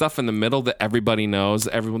chunk of stuff in the middle that everybody knows.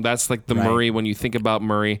 That's like the Murray when you think about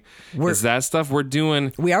Murray. Is that stuff we're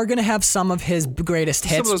doing? We are going to have some of his greatest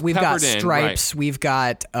hits. We've got Stripes. Right. We've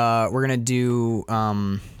got we're going to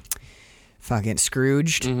do fucking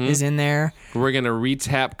Scrooged is in there. We're going to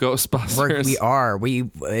retap Ghostbusters. We are.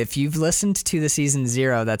 If you've listened to the season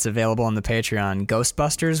 0 that's available on the Patreon,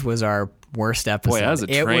 Ghostbusters was our worst episode. Boy, that was a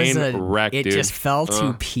train wreck, dude. It just fell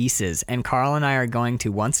to pieces. And Carl and I are going to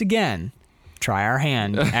once again try our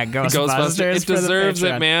hand at Ghostbusters. It deserves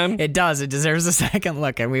it, man. It does. It deserves a second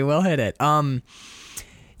look, and we will hit it.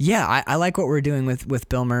 Yeah, I like what we're doing with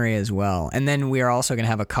Bill Murray as well. And then we are also going to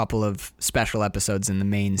have a couple of special episodes in the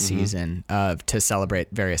main season to celebrate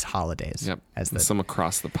various holidays. Yep. Some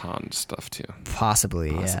across the pond stuff too. Possibly.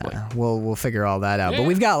 Yeah. We'll figure all that out. Yeah. But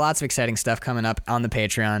we've got lots of exciting stuff coming up on the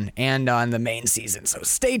Patreon and on the main season. So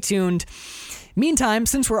stay tuned. Meantime,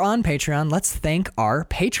 since we're on Patreon, let's thank our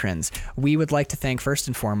patrons. We would like to thank first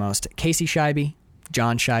and foremost Casey Scheibe,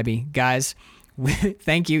 John Scheibe. Guys,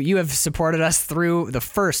 thank you. You have supported us through the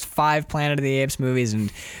first 5 Planet of the Apes movies,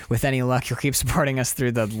 and with any luck, you'll keep supporting us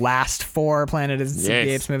through the last 4 Planet of the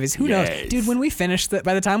Apes movies. Who knows? Dude, when we finish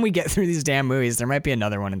by the time we get through these damn movies, there might be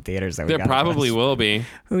another one in theaters. There probably will be.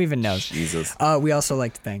 Who even knows? Jesus. We also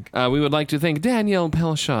like to thank... we would like to thank Danielle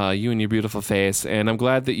Pelshaw, you and your beautiful face, and I'm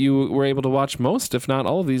glad that you were able to watch most, if not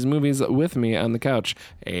all of these movies with me on the couch.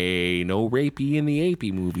 No rapey in the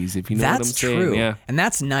apey movies, if you know what I'm saying. That's true. Yeah. And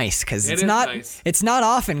that's nice, because it's not... Nice. It's not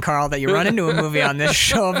often, Carl, that you run into a movie on this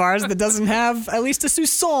show of ours that doesn't have at least a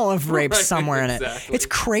soupçon of rape somewhere in it. It's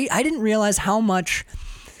great. I didn't realize how much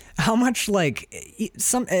like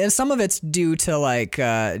some of it's due to like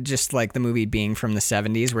just like the movie being from the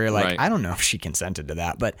 70s, where you're like, I don't know if she consented to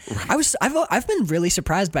that, but I've been really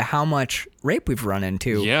surprised by how much rape we've run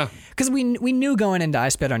into. Yeah, because we knew going into I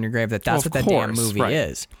Spit on Your Grave that's what that damn movie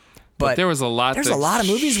is. But there was a lot. There's a lot of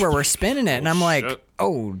movies where we're spinning it, and I'm like,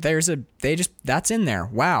 that's in there.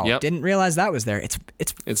 Wow, didn't realize that was there.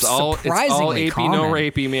 It's all surprisingly apey, no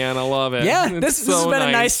rapey, man. I love it. Yeah, this has been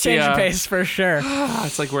a nice change of pace for sure.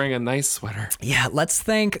 It's like wearing a nice sweater. Yeah, let's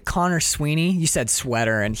thank Connor Sweeney. You said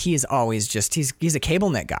sweater, and he is always he's a cable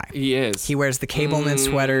knit guy. He is. He wears the cable knit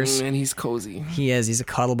sweaters, and he's cozy. He is. He's a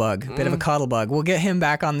cuddle bug, bit of a cuddle bug. We'll get him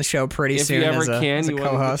back on the show pretty soon. If you ever can, as a you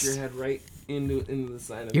co-host. want to put your head right into the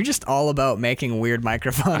side of You're just all about making weird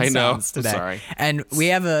microphone I know. sounds today. Sorry. And we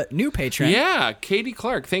have a new patron. Yeah, Katie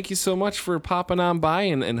Clark. Thank you so much for popping on by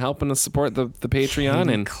and helping us support the Patreon.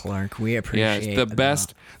 Katie And Clark, we appreciate yeah,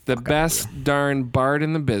 the best darn bard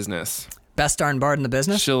in the business. Best darn bard in the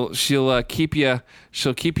business. She'll keep you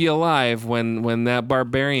alive when that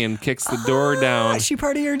barbarian kicks the door down. Is she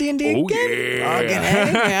part of your D&D Oh, game? yeah. Fucking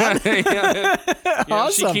A, man. Yeah,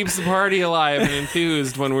 Awesome. She keeps the party alive and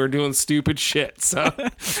enthused when we're doing stupid shit. So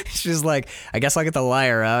She's like, I guess I'll get the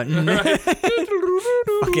lyre out.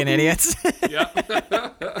 Fucking idiots.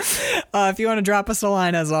 If you want to drop us a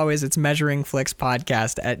line, as always, it's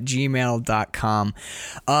measuringflixpodcast@gmail.com.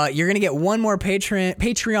 You're going to get one more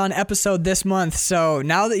Patreon episode this month. So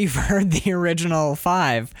now that you've heard the original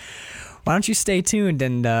 5, why don't you stay tuned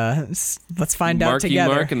and let's find out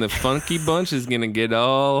together. Mark and the Funky Bunch is going to get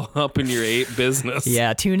all up in your ape business.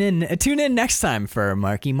 Yeah, tune in next time for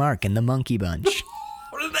Marky Mark and the Monkey Bunch.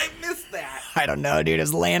 How did I miss that? I don't know, dude.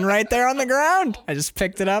 It's laying right there on the ground. I just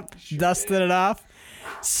picked it up, dusted it off,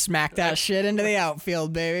 smacked that shit into the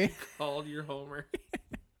outfield, baby. Called your homer.